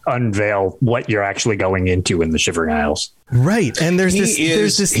butterflies unveil what you're actually going into in the Shivering Isles. Right. And there's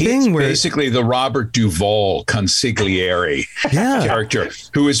this thing where basically the Robert Duvall consigliere character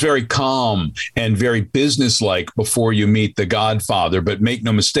who is very calm and very businesslike before you meet the Godfather. But make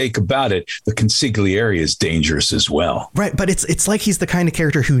no mistake about it, the consigliere is dangerous as well. Right. But it's like he's the kind of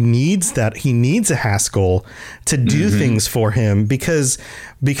character who needs that. He needs a Haskell to do things for him because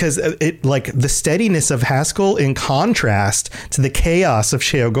it the steadiness of Haskell in contrast to the chaos of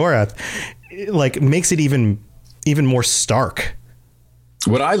Sheogorath makes it even more stark.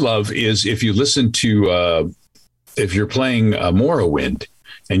 What I love is if you listen to if you're playing Morrowind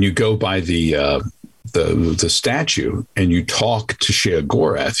and you go by the statue and you talk to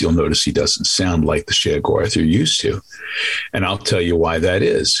Sheogorath, you'll notice he doesn't sound like the Sheogorath you're used to. And I'll tell you why that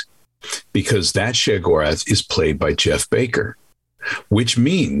is. Because that Sheogorath is played by Jeff Baker, which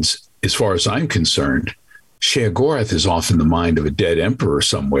means, as far as I'm concerned, Sheogorath is off in the mind of a dead emperor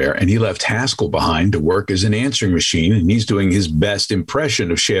somewhere, and he left Haskell behind to work as an answering machine, and he's doing his best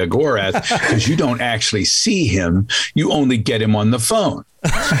impression of Sheogorath because you don't actually see him, you only get him on the phone.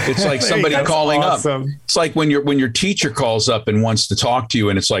 It's like somebody calling up. It's like when your teacher calls up and wants to talk to you,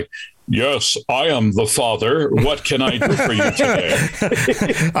 and it's like, yes, I am the father. What can I do for you today?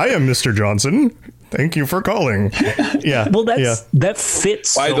 I am Mr. Johnson. Thank you for calling. Yeah. Well, that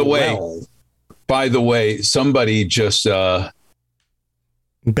fits. By the way, somebody just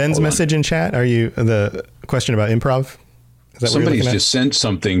Ben's message in chat. Are you the question about improv? Somebody's just sent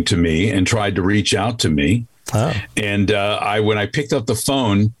something to me and tried to reach out to me. Oh. And when I picked up the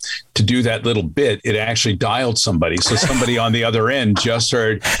phone to do that little bit, it actually dialed somebody. So somebody on the other end just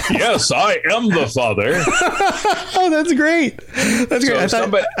heard, "Yes, I am the father." Oh, that's great. That's great.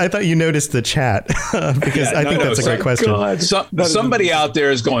 I thought you noticed the chat because I think that's a great question. Somebody out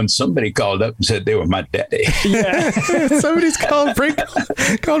there is going, somebody called up and said they were my daddy. Yeah. Somebody's called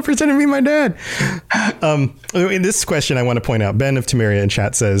pretending to be my dad. In this question, I want to point out, Ben of Temeria in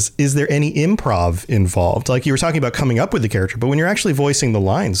chat says, is there any improv involved? Like you were talking about coming up with the character, but when you're actually voicing the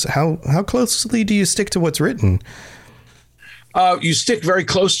lines, how closely do you stick to what's written? You stick very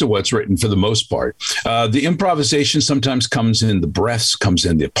close to what's written for the most part. The improvisation sometimes comes in the breaths, comes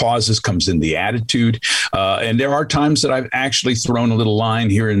in the pauses, comes in the attitude. And there are times that I've actually thrown a little line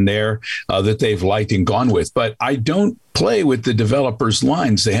here and there that they've liked and gone with. But I don't play with the developers'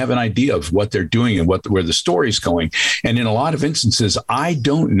 lines. They have an idea of what they're doing and where the story's going. And in a lot of instances, I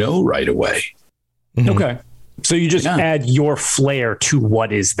don't know right away. Mm-hmm. Okay. So you just add your flair to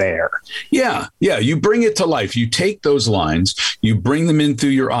what is there. Yeah. You bring it to life. You take those lines, you bring them in through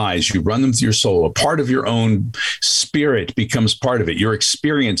your eyes, you run them through your soul. A part of your own spirit becomes part of it. Your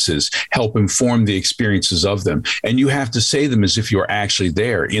experiences help inform the experiences of them. And you have to say them as if you're actually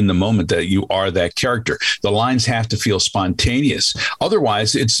there in the moment that you are that character. The lines have to feel spontaneous.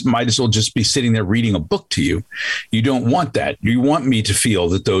 Otherwise, it's might as well just be sitting there reading a book to you. You don't want that. You want me to feel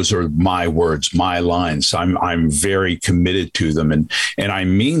that those are my words, my lines. I'm very committed to them, and I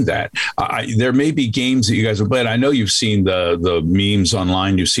mean that. There may be games that you guys have played. I know you've seen the memes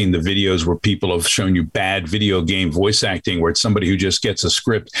online. You've seen the videos where people have shown you bad video game voice acting, where it's somebody who just gets a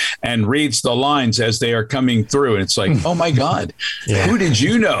script and reads the lines as they are coming through, and it's like, oh my God, who did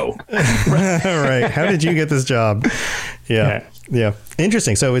you know? Right? How did you get this job? Yeah.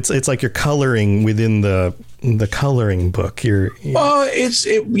 Interesting. So it's like you're coloring within the coloring book. But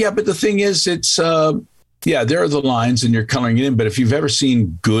the thing is, it's. There are the lines and you're coloring it in. But if you've ever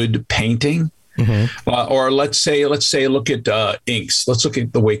seen good painting, or let's say, look at inks. Let's look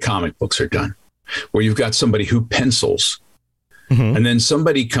at the way comic books are done, where you've got somebody who pencils and then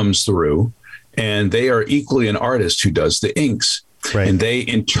somebody comes through and they are equally an artist who does the inks. Right. And they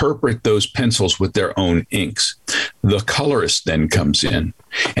interpret those pencils with their own inks. The colorist then comes in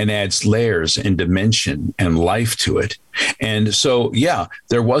and adds layers and dimension and life to it. And so,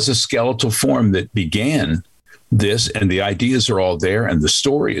 there was a skeletal form that began this, and the ideas are all there and the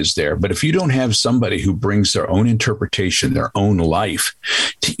story is there. But if you don't have somebody who brings their own interpretation, their own life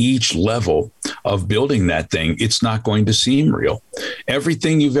to each level of building that thing, it's not going to seem real.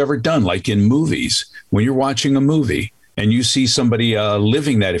 Everything you've ever done, like in movies, when you're watching a movie, and you see somebody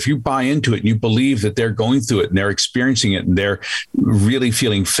living that, if you buy into it and you believe that they're going through it and they're experiencing it and they're really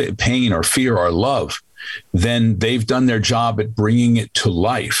feeling pain or fear or love, then they've done their job at bringing it to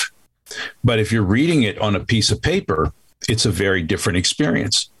life. But if you're reading it on a piece of paper, it's a very different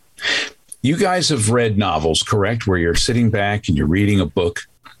experience. You guys have read novels, correct? Where you're sitting back and you're reading a book,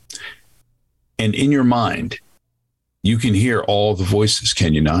 and in your mind, you can hear all the voices,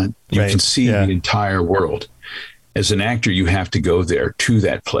 can you not? You can see the entire world. As an actor, you have to go there to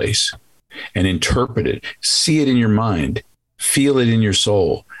that place and interpret it, see it in your mind, feel it in your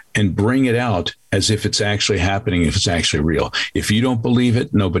soul, and bring it out as if it's actually happening, if it's actually real. If you don't believe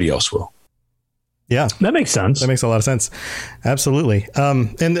it, nobody else will. Yeah, that makes sense. That makes a lot of sense. Absolutely.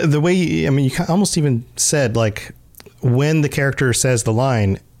 And the way, you almost even said, like, when the character says the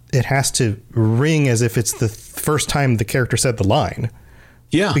line, it has to ring as if it's the first time the character said the line.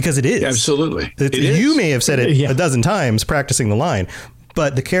 Yeah, because it is. Absolutely. You may have said it a dozen times practicing the line,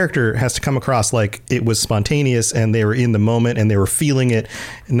 but the character has to come across like it was spontaneous and they were in the moment and they were feeling it,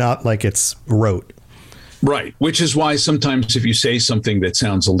 not like it's rote. Right. Which is why sometimes if you say something that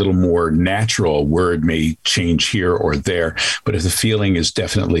sounds a little more natural, a word may change here or there. But if the feeling is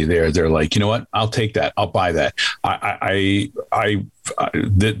definitely there, they're like, you know what? I'll take that. I'll buy that.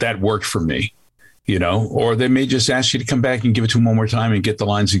 That worked for me. Or they may just ask you to come back and give it to them one more time and get the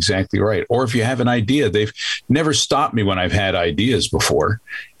lines exactly right. Or if you have an idea, they've never stopped me when I've had ideas before,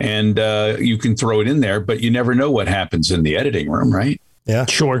 and you can throw it in there, but you never know what happens in the editing room, right? Yeah,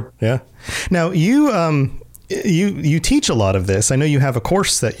 sure. Yeah. Now you teach a lot of this. I know you have a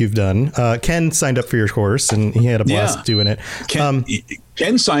course that you've done. Ken signed up for your course and he had a blast doing it.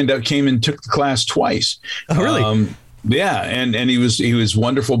 Ken signed up, came and took the class twice. Oh, really? Yeah, and he was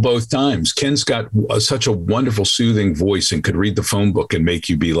wonderful both times. Ken's got such a wonderful, soothing voice and could read the phone book and make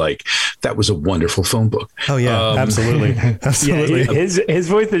you be like, that was a wonderful phone book. Oh, yeah, absolutely. Absolutely. Yeah, his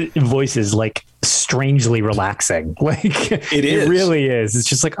voice is like strangely relaxing. Like is. It really is. It's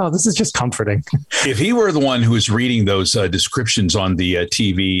just like, oh, this is just comforting. If he were the one who was reading those descriptions on the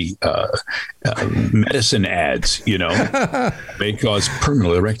TV medicine ads, may cause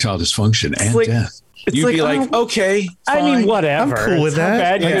permanent erectile dysfunction and like, death. You'd be like, okay, fine. I mean, whatever. I'm cool with How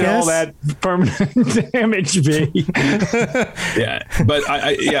that. bad can all that permanent damage be? Yeah, but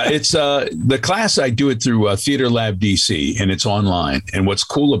it's the class. I do it through Theater Lab DC, and it's online. And what's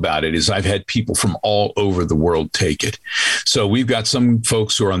cool about it is I've had people from all over the world take it. So we've got some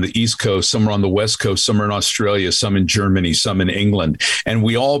folks who are on the East Coast, some are on the West Coast, some are in Australia, some in Germany, some in England, and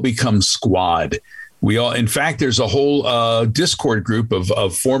we all become squad. In fact, there's a whole Discord group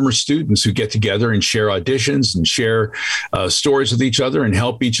of former students who get together and share auditions and share stories with each other and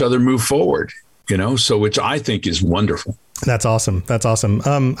help each other move forward, so which I think is wonderful. That's awesome. That's awesome.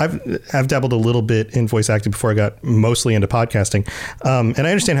 I've dabbled a little bit in voice acting before I got mostly into podcasting. And I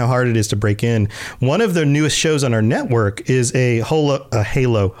understand how hard it is to break in. One of the newest shows on our network is a Halo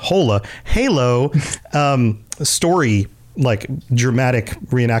story, like dramatic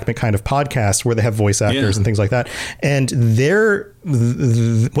reenactment kind of podcast where they have voice actors and things like that. And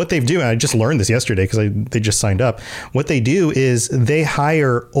what they do, and I just learned this yesterday because they just signed up. What they do is they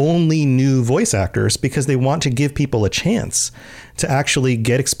hire only new voice actors because they want to give people a chance to actually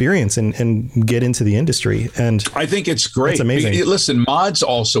get experience and get into the industry. And I think it's great. It's amazing. Listen, mods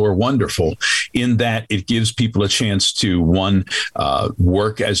also are wonderful in that it gives people a chance to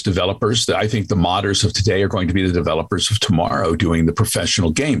work as developers. I think the modders of today are going to be the developers of tomorrow doing the professional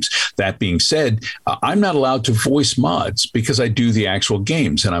games. That being said, I'm not allowed to voice mods because I do the actual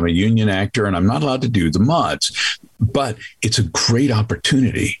games and I'm a union actor and I'm not allowed to do the mods. But it's a great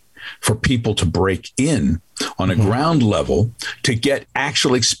opportunity for people to break in on a ground level to get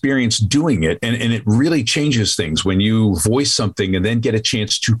actual experience doing it. And it really changes things when you voice something and then get a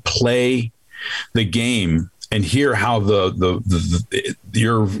chance to play the game and hear how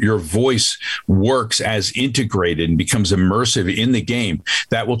your voice works as integrated and becomes immersive in the game.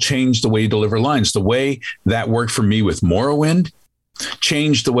 That will change the way you deliver lines. The way that worked for me with Morrowind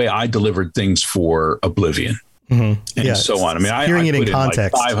changed the way I delivered things for Oblivion. And so on. I mean, I put in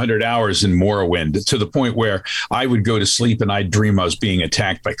context. Like 500 hours in Morrowind to the point where I would go to sleep and I'd dream I was being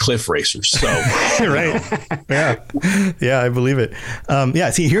attacked by cliff racers. So, right. Yeah, I believe it.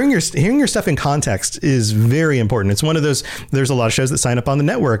 See, hearing your stuff in context is very important. It's one of those, there's a lot of shows that sign up on the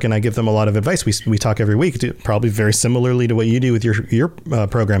network and I give them a lot of advice. We talk every week, probably very similarly to what you do with your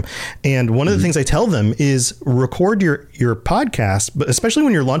program. And one of the things I tell them is record your podcast, but especially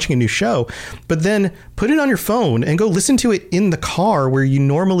when you're launching a new show, but then put it on your phone and go listen to it in the car where you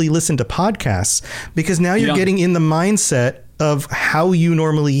normally listen to podcasts, because now you're getting in the mindset of how you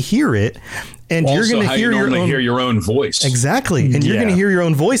normally hear it. And also, you're going to hear your own voice. Exactly. And you're going to hear your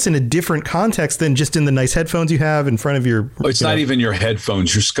own voice in a different context than just in the nice headphones you have in front of your... It's not even your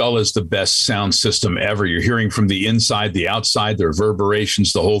headphones. Your skull is the best sound system ever. You're hearing from the inside, the outside, the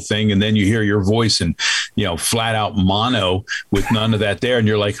reverberations, the whole thing. And then you hear your voice in, flat out mono with none of that there. And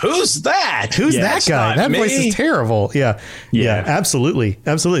you're like, who's that? Who's that guy? That voice is terrible. Yeah, absolutely.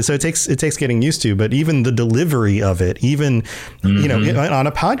 Absolutely. So it takes getting used to, but even the delivery of it, even, on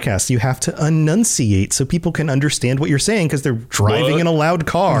a podcast, you have to enunciate so people can understand what you're saying because they're driving in a loud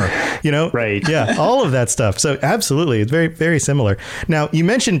car, Right. Yeah. All of that stuff. So absolutely. It's very, very similar. Now, you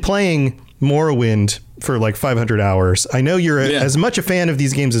mentioned playing Morrowind for like 500 hours. I know you're as much a fan of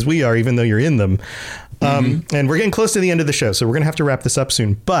these games as we are, even though you're in them. And we're getting close to the end of the show, so we're going to have to wrap this up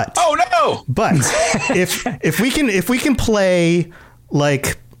soon. But if we can play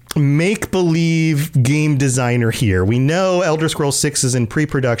like make-believe game designer here. We know Elder Scrolls 6 is in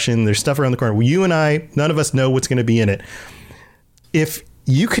pre-production. There's stuff around the corner. You and I, none of us know what's going to be in it. If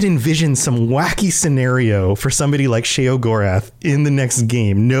you could envision some wacky scenario for somebody like Sheogorath in the next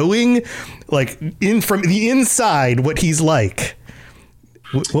game, knowing like from the inside what he's like,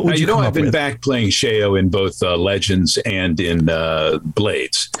 what would you come up I've been with? back playing Sheo in both Legends and in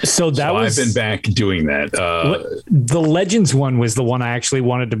Blades. So I've been back doing that. The Legends one was the one I actually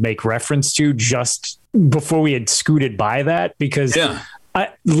wanted to make reference to just before we had scooted by that, because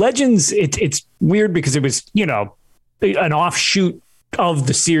Legends, it's weird because it was, an offshoot of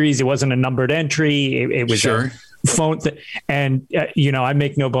the series. It wasn't a numbered entry. It was a phone. And, I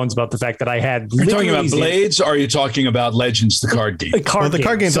make no bones about the fact that I had. You're talking about Blades, or are you talking about Legends, the card game? The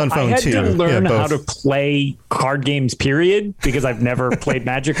card game's on phone too. I had to learn how to play card games, period, because I've never played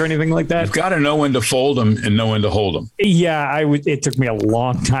Magic or anything like that. You've got to know when to fold them and know when to hold them. Yeah, it took me a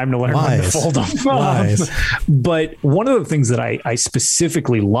long time to learn when to fold them. But one of the things that I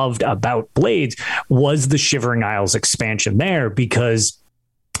specifically loved about Blades was the Shivering Isles expansion there, because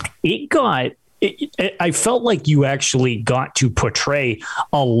it got I felt like you actually got to portray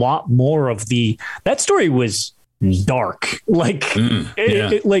a lot more of that story was dark, like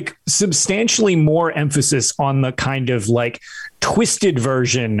like substantially more emphasis on the kind of like twisted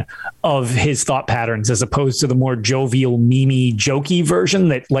version of his thought patterns as opposed to the more jovial, memey, jokey version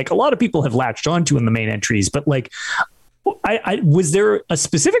that like a lot of people have latched onto in the main entries. But like, I was there a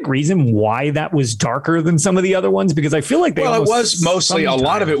specific reason why that was darker than some of the other ones? Because I feel like it was mostly a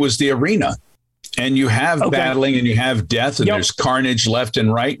lot of it was the arena. And you have battling and you have death and there's carnage left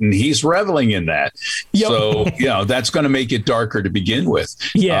and right. And he's reveling in that. So, that's going to make it darker to begin with.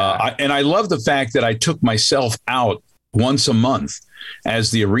 Yeah. And I love the fact that I took myself out once a month as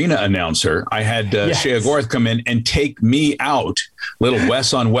the arena announcer. I had Shea Gorath come in and take me out, little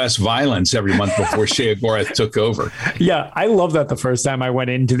Wes on Wes violence every month before Shea Gorath took over. Yeah, I love that the first time I went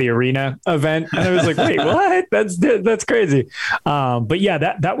into the arena event. And I was like, wait, what? That's crazy. But yeah,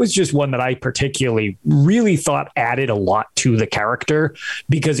 that was just one that I particularly really thought added a lot to the character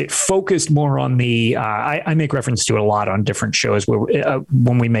because it focused more on the, I make reference to it a lot on different shows where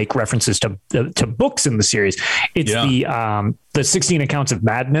when we make references to books in the series, it's the 16 Accounts of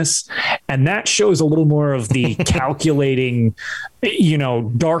Madness. And that shows a little more of the calculating,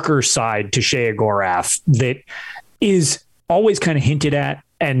 darker side to Shea Gorath that is always kind of hinted at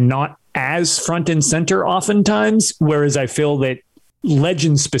and not as front and center oftentimes. Whereas I feel that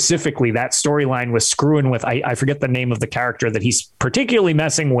Legend specifically, that storyline was screwing with, I forget the name of the character that he's particularly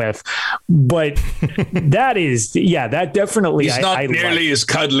messing with, but that definitely. He's not nearly as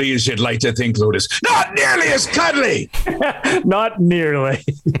cuddly as you'd like to think, Lotus. Not nearly as cuddly. Not nearly.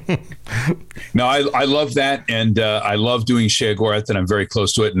 No, I love that. And I love doing Shea Gorath and I'm very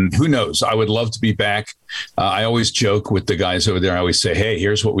close to it. And who knows, I would love to be back. I always joke with the guys over there. I always say, hey,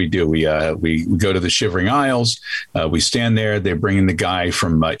 here's what we do. We go to the Shivering Isles. We stand there. They bring in the guy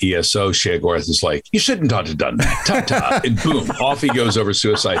from ESO. Shea Gorath is like, you shouldn't have done that. Ta-ta. And boom, off he goes over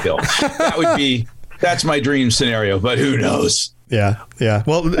Suicide Hill. That's my dream scenario, but who knows? Yeah.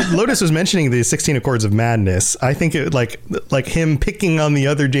 Well, Lotus was mentioning the 16 Accords of Madness. I think it like him picking on the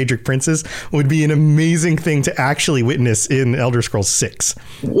other Daedric princes would be an amazing thing to actually witness in Elder Scrolls 6.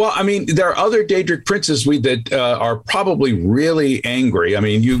 Well, I mean, there are other Daedric princes that are probably really angry. I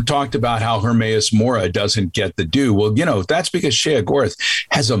mean, you talked about how Hermaeus Mora doesn't get the due. Well, that's because Shea Gorath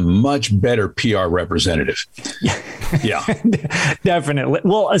has a much better PR representative. Yeah, definitely.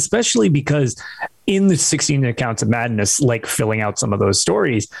 Well, especially because in the 16 Accounts of Madness, like filling out some of those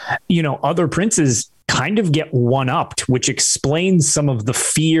stories, other princes kind of get one-upped, which explains some of the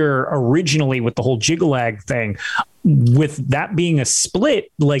fear originally with the whole Jiggalag thing. With that being a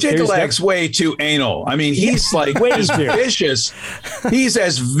split, like Jiggalag's way too anal. I mean, he's like vicious. He's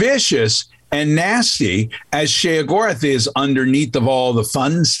as vicious and nasty as Shea Gorath is underneath of all the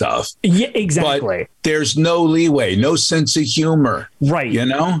fun stuff. Yeah, exactly. But there's no leeway, no sense of humor. Right.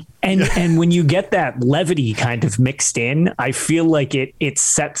 And when you get that levity kind of mixed in, I feel like it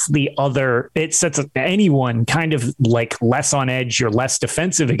sets anyone kind of like less on edge. You're less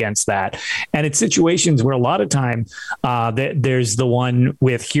defensive against that. And it's situations where a lot of time there's the one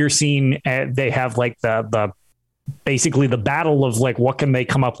with Hircine. They have like the basically the battle of like, what can they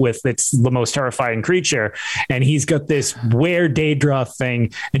come up with that's the most terrifying creature? And he's got this Daedra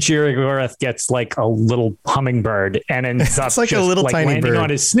thing, and Shea Gorath gets like a little hummingbird and ends up like a little tiny landing bird on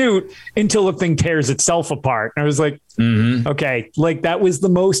his snoot until the thing tears itself apart. And I was like, okay, like that was the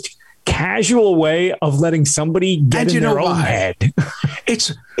most casual way of letting somebody get in their own head.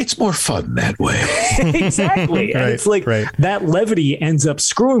 It's more fun that way. Exactly. And it's like that levity ends up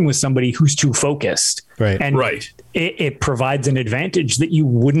screwing with somebody who's too focused. Right. And it provides an advantage that you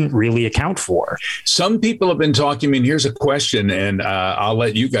wouldn't really account for. Some people have been talking. I mean, here's a question, and I'll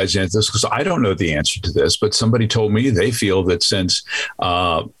let you guys answer this because I don't know the answer to this, but somebody told me they feel that since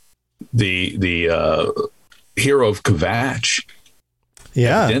the hero of Kvatch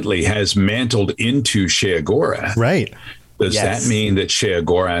evidently has mantled into Shea Gorath. Right. Does that mean that Shea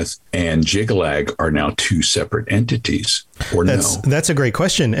Gorath and Jiggalag are now two separate entities, or no? That's a great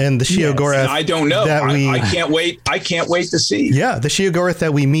question. And the Shea Gorath, I don't know. I can't wait. I can't wait to see. Yeah, the Shea Gorath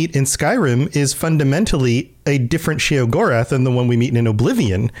that we meet in Skyrim is fundamentally a different Shea Gorath than the one we meet in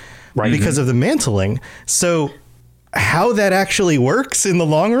Oblivion, because of the mantling. So how that actually works in the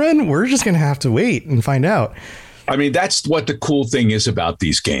long run, we're just going to have to wait and find out. I mean, that's what the cool thing is about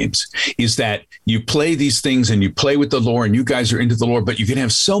these games, is that you play these things and you play with the lore, and you guys are into the lore, but you can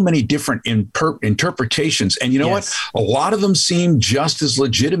have so many different interpretations. And you know what? A lot of them seem just as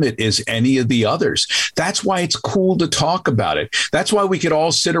legitimate as any of the others. That's why it's cool to talk about it. That's why we could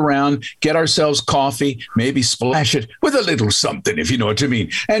all sit around, get ourselves coffee, maybe splash it with a little something, if you know what I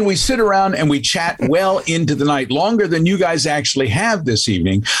mean. And we sit around and we chat well into the night, longer than you guys actually have this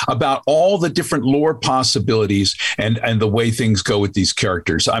evening, about all the different lore possibilities and the way things go with these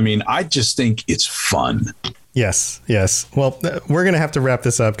characters. I mean, I just think it's fun. Yes. Well, we're going to have to wrap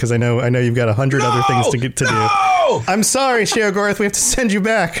this up because I know you've got 100 other things to do. I'm sorry, Sheogorath, we have to send you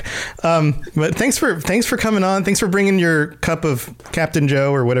back. But thanks for coming on. Thanks for bringing your cup of Captain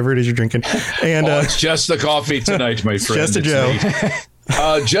Joe or whatever it is you're drinking. And it's just the coffee tonight, my friend. Just a Joe.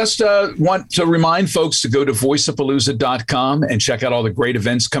 Want to remind folks to go to voiceapalooza.com and check out all the great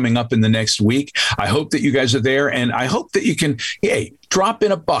events coming up in the next week. I hope that you guys are there, and I hope that you can, drop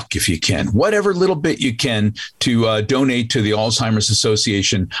in $1 if you can, whatever little bit you can to donate to the Alzheimer's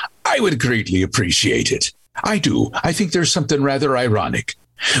Association. I would greatly appreciate it. I do. I think there's something rather ironic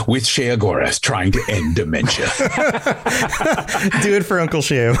with Sheogorath trying to end dementia. Do it for Uncle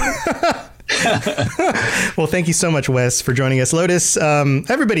Sheo. Well, thank you so much, Wes, for joining us. Lotus,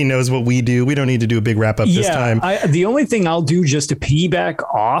 everybody knows what we do. We don't need to do a big wrap up this time. The only thing I'll do just to piggyback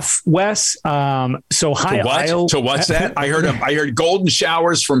off Wes. So what's that? I heard golden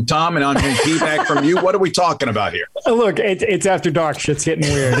showers from Tom, and I'm hearing piggyback from you. What are we talking about here? Look, it's after dark. Shit's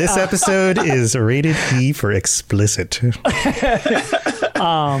getting weird. This episode is rated E for explicit.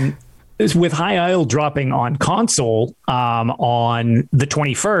 With High Isle dropping on console on the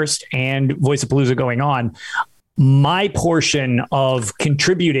 21st and Voiceapalooza going on, my portion of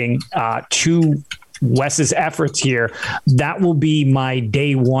contributing to Wes's efforts here, that will be my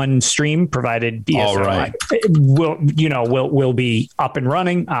day one stream, provided DSLI will be up and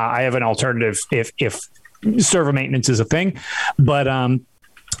running. I have an alternative if server maintenance is a thing, but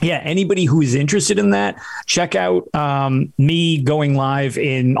anybody who is interested in that, check out me going live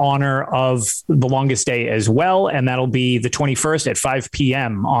in honor of The Longest Day as well. And that'll be the 21st at 5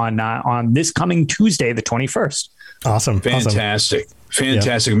 p.m. on this coming Tuesday, the 21st. Awesome. Fantastic.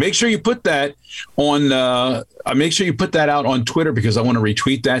 Yeah. Make sure you put that on. Make sure you put that out on Twitter, because I want to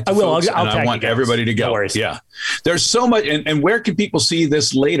retweet that. I will. I want everybody to go. No, yeah. There's so much. And where can people see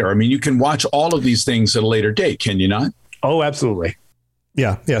this later? I mean, you can watch all of these things at a later date, can you not? Oh, absolutely.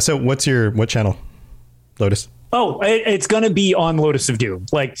 Yeah. So what channel, Lotus? Oh, it's going to be on Lotus of Doom.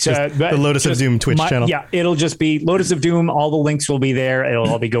 The Lotus of Doom Twitch channel. Yeah, it'll just be Lotus of Doom. All the links will be there. It'll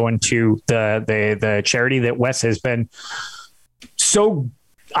all be going to the charity that Wes has been. So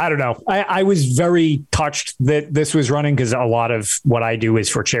I don't know. I was very touched that this was running, because a lot of what I do is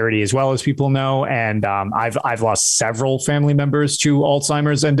for charity, as well, as people know. And I've lost several family members to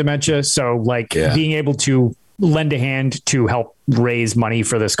Alzheimer's and dementia. So being able to lend a hand to help raise money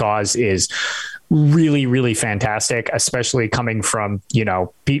for this cause is really, really fantastic, especially coming from,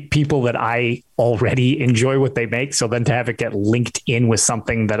 people that I already enjoy what they make. So then to have it get linked in with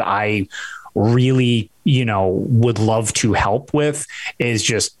something that I really, would love to help with is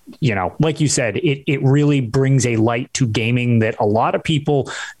just, like you said, it really brings a light to gaming that a lot of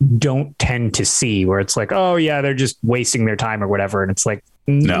people don't tend to see, where it's like, oh yeah, they're just wasting their time or whatever. And it's like,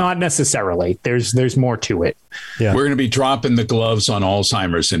 no. Not necessarily. There's more to it. Yeah. We're going to be dropping the gloves on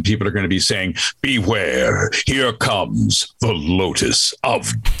Alzheimer's, and people are going to be saying, beware, here comes the Lotus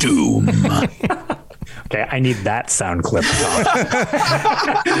of Doom. Okay, I need that sound clip.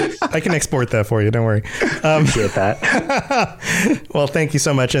 I can export that for you. Don't worry. Appreciate that. Well, thank you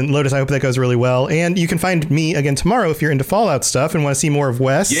so much. And Lotus, I hope that goes really well. And you can find me again tomorrow if you're into Fallout stuff and want to see more of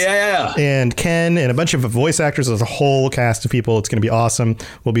Wes. Yeah. And Ken and a bunch of voice actors. There's a whole cast of people. It's going to be awesome.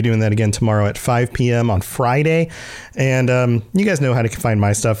 We'll be doing that again tomorrow at 5 p.m. on Friday. And you guys know how to find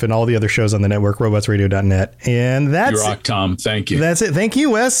my stuff and all the other shows on the network, robotsradio.net. And that's You rock, Tom. Thank you. That's it. Thank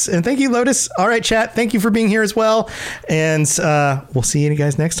you, Wes. And thank you, Lotus. All right, chat. Thank you for being here as well. And we'll see you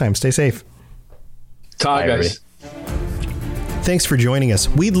guys next time. Stay safe. Bye, guys. Thanks for joining us.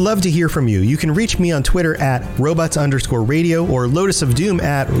 We'd love to hear from you. You can reach me on Twitter at robots_radio or Lotus of Doom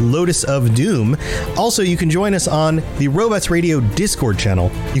at Lotus of Doom. Also, you can join us on the Robots Radio Discord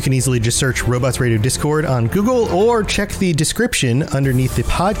channel. You can easily just search Robots Radio Discord on Google or check the description underneath the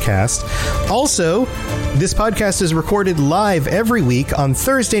podcast. Also, this podcast is recorded live every week on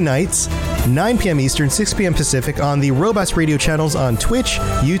Thursday nights 9 p.m. Eastern, 6 p.m. Pacific on the Robots Radio channels on Twitch,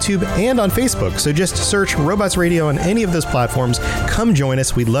 YouTube, and on Facebook. So just search Robots Radio on any of those platforms. Come join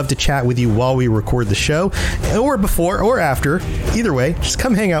us. We'd love to chat with you while we record the show, or before or after. Either way, just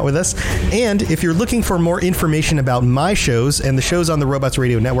come hang out with us. And if you're looking for more information about my shows and the shows on the Robots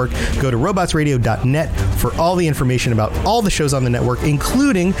Radio Network, go to robotsradio.net for all the information about all the shows on the network,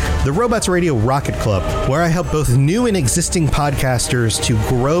 including the Robots Radio Rocket Club, where I help both new and existing podcasters to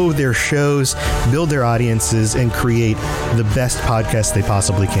grow their shows, build their audiences, and create the best podcasts they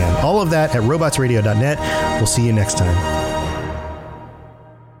possibly can. All of that at robotsradio.net. We'll see you next time.